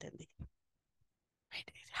 No le entendí.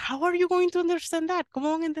 How are you going to understand that? ¿Cómo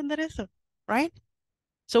van a entender eso? Right?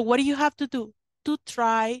 So what do you have to do? To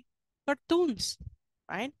try cartoons,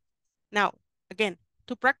 right? Now, again,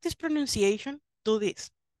 to practice pronunciation, do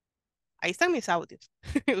this. Ahí están mis audios.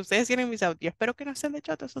 Ustedes tienen mis audios. Espero que no estén de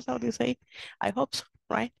chat esos audios ahí. I hope so,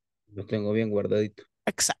 right? Los tengo bien guardaditos.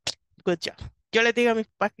 Exactly. Good job. Yo les digo a mis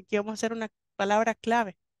papás que aquí vamos a hacer una palabra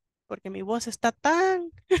clave, porque mi voz está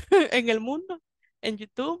tan en el mundo, en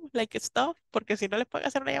YouTube, like stuff, porque si no les puedo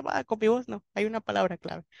hacer una llamada con mi voz, no, hay una palabra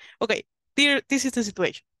clave. Ok, this is the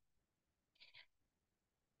situation.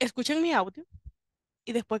 Escuchen mi audio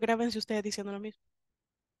y después grábense ustedes diciendo lo mismo.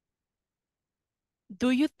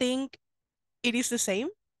 Do you think it is the same?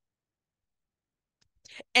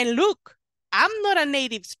 And look, I'm not a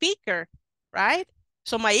native speaker, right?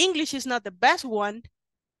 So my English is not the best one.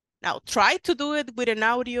 Now try to do it with an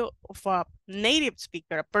audio of a native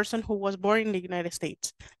speaker, a person who was born in the United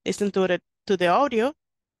States. Listen to the audio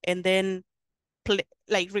and then play,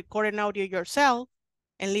 like record an audio yourself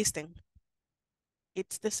and listen.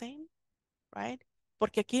 It's the same, right?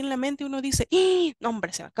 Porque aquí en la mente uno dice, no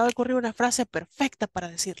hombre, se me acaba de ocurrir una frase perfecta para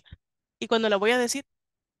decirla. Y cuando la voy a decir,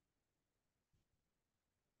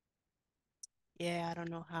 yeah, I don't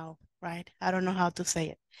know how, right? I don't know how to say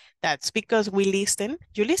it. That's because we listen.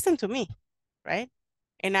 You listen to me, right?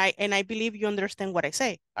 And I believe you understand what I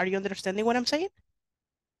say. Are you understanding what I'm saying?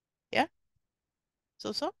 Yeah?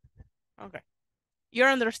 So? Okay. You're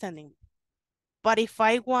understanding. But if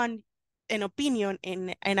I want an opinion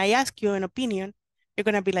and I ask you an opinion, you're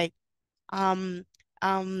gonna be like, and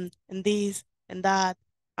this and that,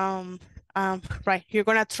 right. You're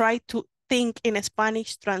gonna try to think in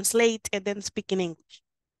Spanish, translate, and then speak in English.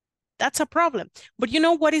 That's a problem. But you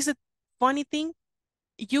know what is the funny thing?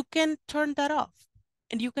 You can turn that off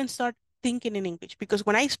and you can start thinking in English, because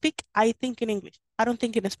when I speak, I think in English. I don't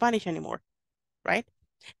think in Spanish anymore, right?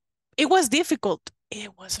 It was difficult.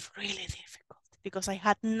 It was really difficult because I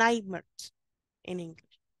had nightmares in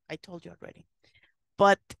English. I told you already.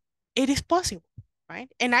 but it is possible,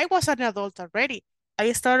 right? And I was an adult already.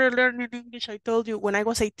 I started learning English, I told you, when I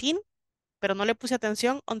was 18, pero no le puse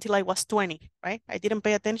atención until I was 20, right? I didn't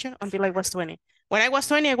pay attention until I was 20. When I was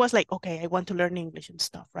 20, I was like, okay, I want to learn English and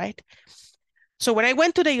stuff, right? So when I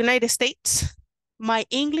went to the United States, my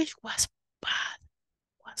English was bad,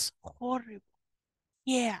 was horrible.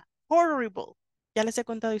 Yeah, horrible. Ya les he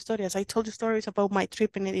contado historias. I told you stories about my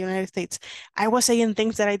trip in the United States. I was saying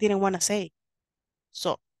things that I didn't want to say.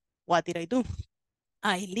 So what did I do?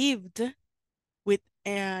 I lived with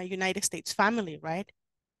a United States family, right?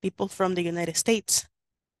 People from the United States.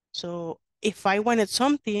 So if I wanted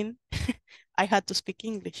something, I had to speak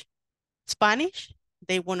English. Spanish,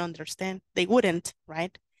 they won't understand. They wouldn't,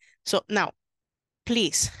 right? So now,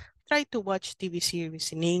 please, try to watch TV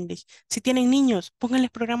series in English. Si tienen niños,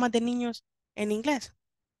 pónganles programas de niños en inglés.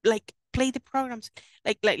 Like, play the programs,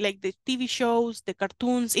 like the TV shows, the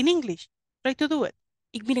cartoons in English. Try to do it.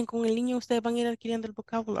 Y miren, con el niño ustedes van a ir adquiriendo el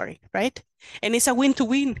vocabulary, right? And it's a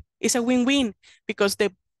win-to-win. It's a win-win because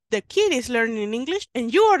the kid is learning English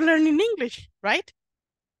and you are learning English, right?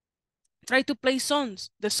 Try to play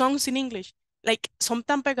songs, the songs in English. Like, son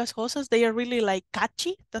tan pegajosas, they are really like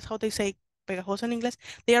catchy. That's how they say pegajosa in English.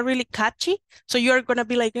 They are really catchy. So you're going to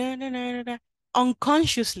be like, na, na, na, na.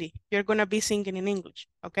 Unconsciously, you're going to be singing in English,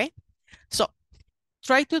 okay? So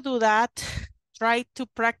try to do that. Try to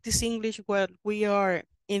practice English while we are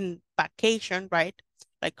in vacation, right?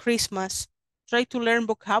 Like Christmas. Try to learn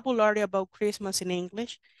vocabulary about Christmas in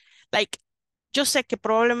English. Like, yo sé que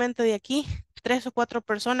probablemente de aquí 3 o 4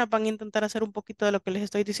 personas van a intentar hacer un poquito de lo que les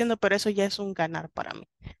estoy diciendo, pero eso ya es un ganar para mí,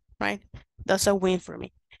 right? That's a win for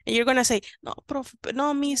me. And you're gonna say, no, profe,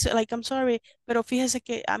 no, miss, like, I'm sorry, pero fíjese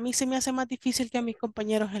que a mí se me hace más difícil que a mis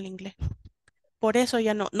compañeros el inglés. Por eso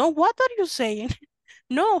ya no. No, what are you saying?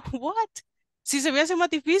 No, what? Si se me hace más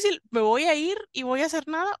difícil, ¿me voy a ir y voy a hacer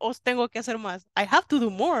nada o tengo que hacer más? I have to do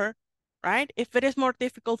more, right? If it is more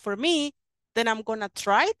difficult for me, then I'm gonna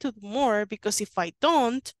try to do more because if I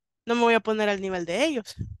don't, no me voy a poner al nivel de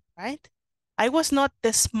ellos, right? I was not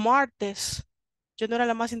the smartest. Yo no era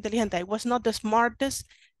la más inteligente. I was not the smartest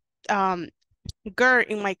girl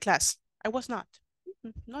in my class. I was not.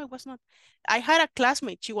 No, I was not. I had a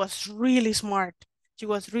classmate. She was really smart. She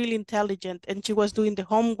was really intelligent and she was doing the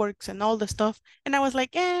homeworks and all the stuff. And I was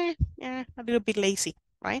like, a little bit lazy,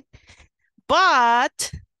 right?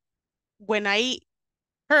 But when I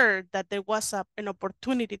heard that there was an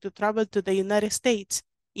opportunity to travel to the United States,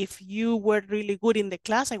 if you were really good in the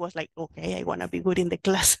class, I was like, okay, I want to be good in the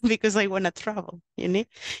class because I want to travel, you know?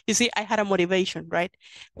 You see, I had a motivation, right?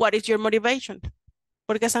 What is your motivation?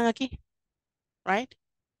 ¿Por qué están aquí? Right?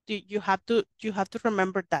 You have to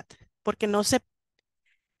remember that. Porque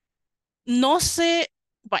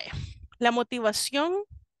vaya, la motivación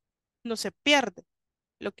no se pierde.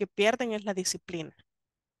 Lo que pierden es la disciplina.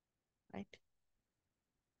 Right?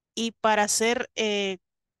 Y para ser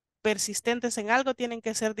persistentes en algo tienen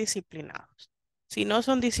que ser disciplinados. Si no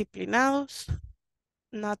son disciplinados,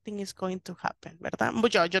 nothing is going to happen, ¿verdad?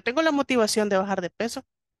 Yo tengo la motivación de bajar de peso,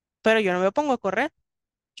 pero yo no me pongo a correr.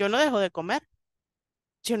 Yo no dejo de comer.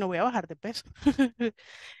 Yo no voy a bajar de peso.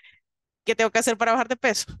 ¿Qué tengo que hacer para bajar de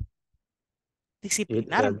peso?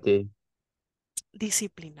 Disciplinarme.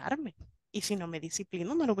 Disciplinarme. Y si no me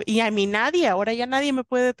disciplino, no lo voy. Y a mí ahora ya nadie me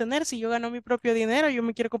puede detener. Si yo gano mi propio dinero, yo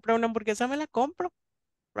me quiero comprar una hamburguesa, me la compro.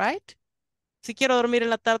 Right? Si quiero dormir en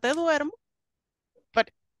la tarde, duermo.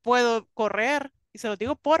 Pero puedo correr. Y se lo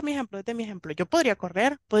digo por mi ejemplo, desde mi ejemplo. Yo podría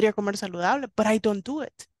correr, podría comer saludable, but I don't do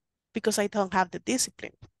it because I don't have the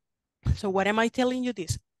discipline. So what am I telling you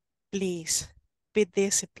this? Please, be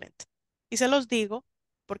disciplined. Y se los digo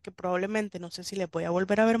porque probablemente no sé si les voy a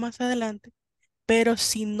volver a ver más adelante, pero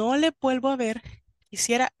si no le vuelvo a ver,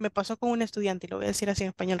 me pasó con un estudiante y lo voy a decir así en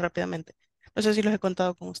español rápidamente. No sé si los he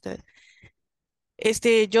contado con ustedes.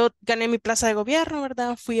 Yo gané mi plaza de gobierno,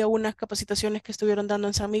 ¿verdad? Fui a unas capacitaciones que estuvieron dando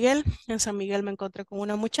en San Miguel. En San Miguel me encontré con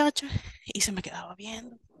una muchacha y se me quedaba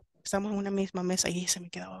viendo. Estamos en una misma mesa y se me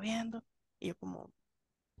quedaba viendo. Y yo como,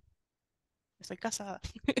 estoy casada.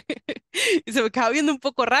 Y se me quedaba viendo un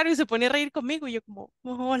poco raro y se ponía a reír conmigo y yo como,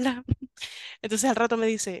 hola. Entonces al rato me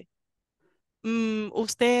dice,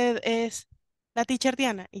 ¿usted es la teacher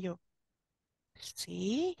Diana? Y yo,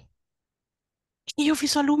 sí. Y yo fui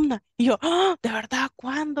su alumna. Y yo, ¡ah! ¿De verdad?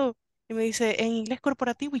 ¿Cuándo? Y me dice, en inglés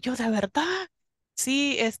corporativo. Y yo, ¿de verdad?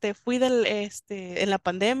 Sí, fui en la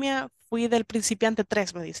pandemia, fui del principiante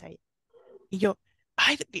 3, me dice ella. Y yo,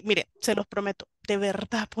 ay, mire, se los prometo, de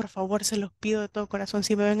verdad, por favor, se los pido de todo corazón.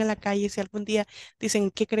 Si me ven en la calle, si algún día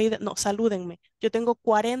dicen, qué creída, no, salúdenme. Yo tengo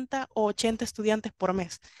 40 o 80 estudiantes por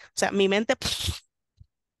mes. O sea, mi mente,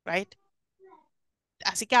 right?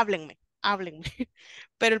 Así que háblenme, háblenme.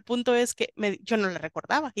 Pero el punto es que yo no le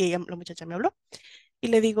recordaba y la muchacha me habló y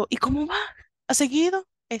le digo, ¿y cómo va? ¿Ha seguido?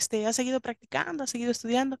 Ha seguido practicando, ha seguido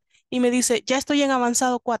estudiando. Y me dice, ya estoy en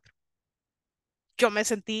avanzado 4. Yo me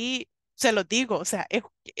sentí, se lo digo, o sea, es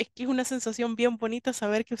que es una sensación bien bonita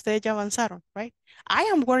saber que ustedes ya avanzaron, right? I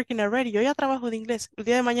am working already, yo ya trabajo de inglés. El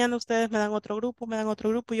día de mañana ustedes me dan otro grupo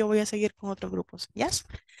y yo voy a seguir con otros grupos, ¿yes?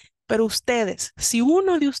 Pero ustedes, si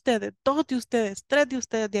uno de ustedes, dos de ustedes, tres de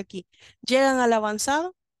ustedes de aquí llegan al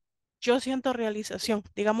avanzado, yo siento realización.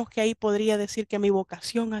 Digamos que ahí podría decir que mi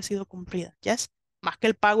vocación ha sido cumplida, ¿yes? Más que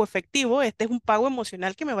el pago efectivo, este es un pago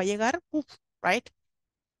emocional que me va a llegar, right?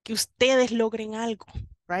 Que ustedes logren algo,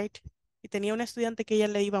 right? Y tenía una estudiante que ella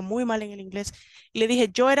le iba muy mal en el inglés y le dije,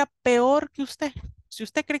 yo era peor que usted. Si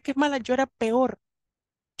usted cree que es mala, yo era peor.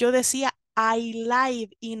 Yo decía, I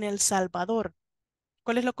live in El Salvador.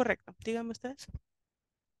 ¿Cuál es lo correcto? Díganme ustedes.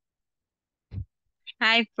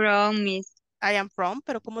 I promise. I am from,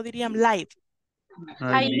 pero ¿cómo dirían live?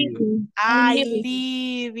 I live. I I live.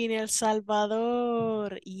 live in El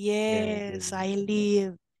Salvador. Yes, I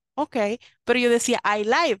live. Ok, pero yo decía I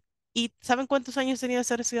live. ¿Y saben cuántos años tenía de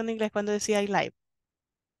estar estudiando inglés cuando decía I live?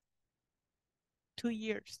 2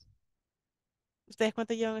 years. ¿Ustedes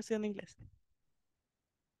cuánto llevan estudiando inglés?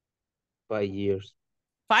 5 years.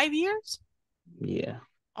 5 years? Yeah.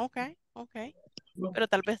 Ok, ok. Pero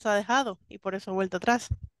tal vez está dejado y por eso ha vuelto atrás.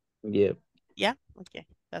 Yeah. Yeah? Okay,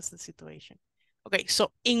 that's the situation. Okay,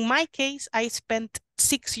 so in my case, I spent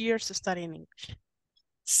 6 years studying English.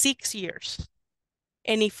 6 years.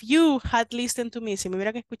 And if you had listened to me, si me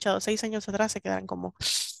hubieran escuchado 6 años atrás, se quedan como,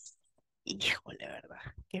 híjole, ¿verdad?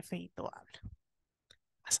 Qué feito habla.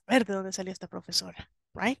 A saber de dónde salió esta profesora,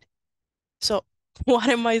 right? So, what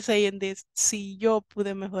am I saying this? Si yo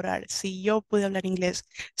pude mejorar, si yo pude hablar inglés,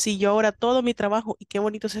 si yo ahora todo mi trabajo, y qué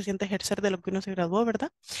bonito se siente ejercer de lo que uno se graduó,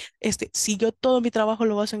 ¿verdad? Si yo todo mi trabajo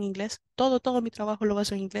lo baso en inglés, todo mi trabajo lo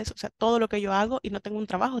baso en inglés, o sea, todo lo que yo hago y no tengo un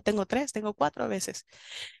trabajo, tengo 3, tengo 4 a veces,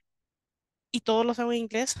 y todos los hago en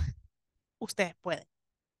inglés, ustedes pueden.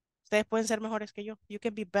 Ustedes pueden ser mejores que yo. You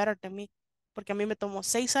can be better than me. Porque a mí me tomó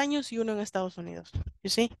 6 años y uno en Estados Unidos. You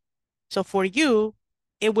see? So for you,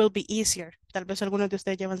 it will be easier. Tal vez algunos de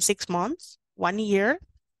ustedes llevan 6 months, 1 year,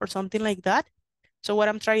 or something like that. So what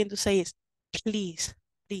I'm trying to say is, please,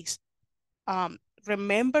 please,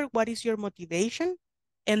 remember what is your motivation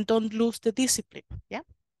and don't lose the discipline. Yeah?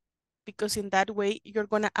 Because in that way, you're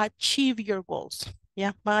going to achieve your goals.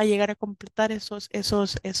 Yeah? Van a llegar a completar esos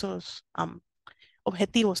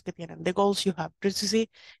objetivos que tienen, the goals you have. Pero sí,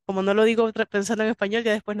 como no lo digo pensando en español,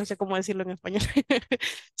 ya después no sé cómo decirlo en español.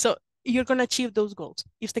 So, you're gonna achieve those goals.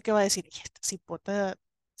 ¿Y usted qué va a decir? Y esta cipota,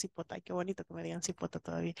 ay, qué bonito que me digan cipota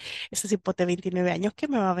todavía. Esta cipote de 29 años, ¿qué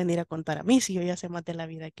me va a venir a contar a mí si yo ya sé más de la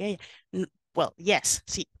vida que ella? Well, yes,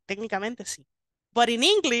 sí, técnicamente sí. But in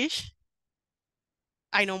English,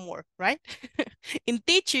 I know more, right? In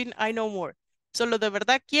teaching, I know more. Solo de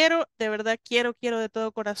verdad quiero, quiero de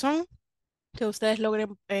todo corazón que ustedes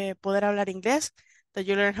logren poder hablar inglés, that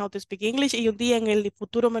you learn how to speak English y un día en el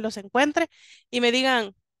futuro me los encuentre y me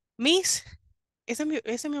digan, Miss, ese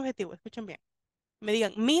es mi objetivo, escuchen bien, me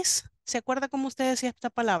digan, Miss, ¿se acuerda cómo usted decía esta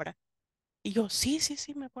palabra? Y yo, sí, sí,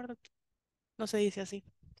 sí, me acuerdo. No se dice así,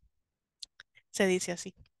 se dice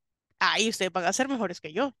así. Ah, y ustedes van a ser mejores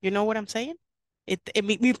que yo, you know what I'm saying?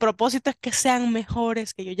 Mi propósito es que sean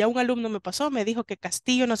mejores que yo. Ya un alumno me pasó, me dijo que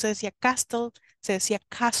castillo no se decía castle, se decía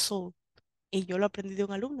castle. Y yo lo aprendí de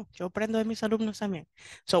un alumno. Yo aprendo de mis alumnos también.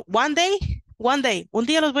 So one day, un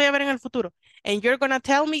día los voy a ver en el futuro. And you're gonna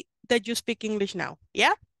tell me that you speak English now.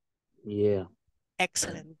 Yeah? Yeah.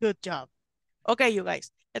 Excellent. Good job. Okay, you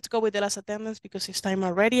guys. Let's go with the last attendance because it's time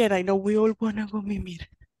already and I know we all wanna go mimir.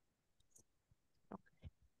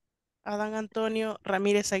 Adán Antonio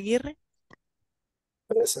Ramírez Aguirre.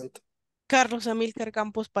 Present. Carlos Amílcar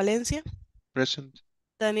Campos Palencia. Present.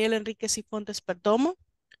 Daniel Enrique Cifontes Perdomo.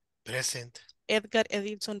 Present. Edgar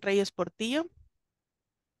Edilson Reyes Portillo.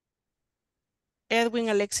 Edwin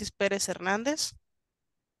Alexis Pérez Hernández.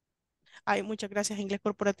 Ay, muchas gracias Inglés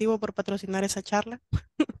Corporativo por patrocinar esa charla.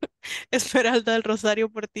 Esmeralda del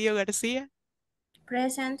Rosario Portillo García.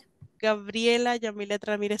 Present. Gabriela Yamilet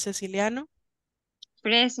Ramírez Ceciliano.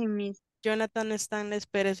 Present, Miss. Jonathan Stanles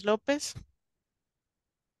Pérez López.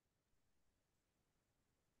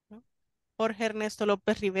 ¿No? Jorge Ernesto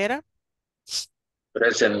López Rivera.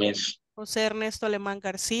 Present, Miss. José Ernesto Alemán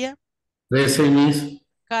García. Present, Miss.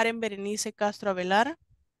 Karen Berenice Castro Avelara.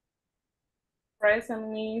 Present,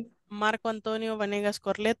 Miss. Marco Antonio Vanegas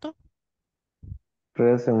Corleto.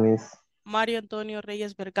 Present, Miss. Mario Antonio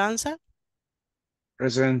Reyes Berganza.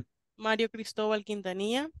 Present. Mario Cristóbal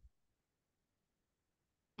Quintanilla.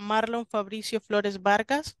 Marlon Fabricio Flores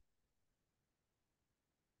Vargas.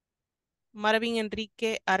 Marvin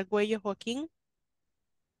Enrique Argüello Joaquín.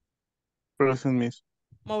 Present, Miss.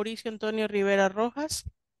 Mauricio Antonio Rivera Rojas.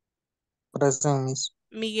 Present, Miss.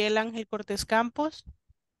 Miguel Ángel Cortés Campos.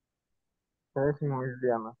 Present, Miss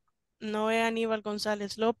Diana. Noé Aníbal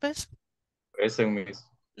González López. Present, Miss.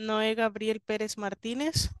 Noé Gabriel Pérez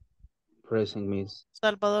Martínez. Present, Miss.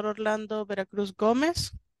 Salvador Orlando Veracruz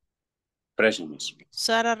Gómez. Present, Miss.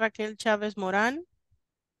 Sara Raquel Chávez Morán.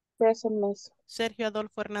 Present, Miss. Sergio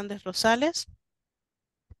Adolfo Hernández Rosales.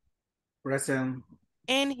 Present.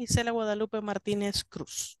 And Gisela Guadalupe Martínez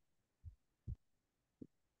Cruz.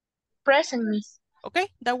 Present, Miss. Okay,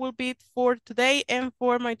 that will be it for today and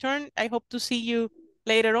for my turn. I hope to see you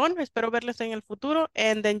later on. Espero verles en el futuro.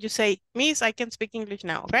 And then you say, Miss, I can speak English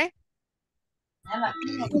now, okay?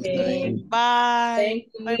 Okay. Bye.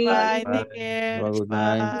 Thank Bye you. bye. Bye. Take care. Have a good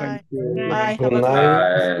night. Bye. you. Bye. Good Have a good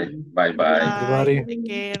night, one. Bye. Bye. Bye. Bye. everybody. Take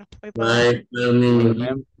care. Bye bye. Bye,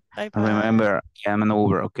 learning. Bye And bye. remember, I'm an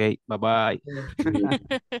Uber, okay? Bye-bye. Have a good night.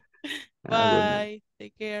 Bye.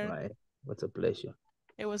 Take care. Bye. What's a pleasure.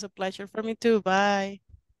 It was a pleasure for me too. Bye.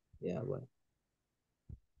 Yeah, bye.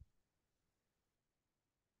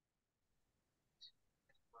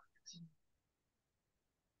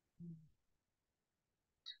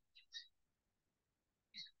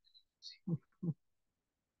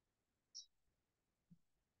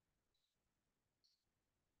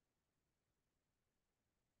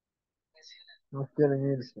 No quieren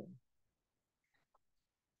irse.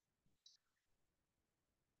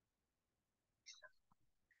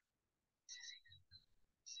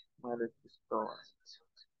 Madre Cristóbal.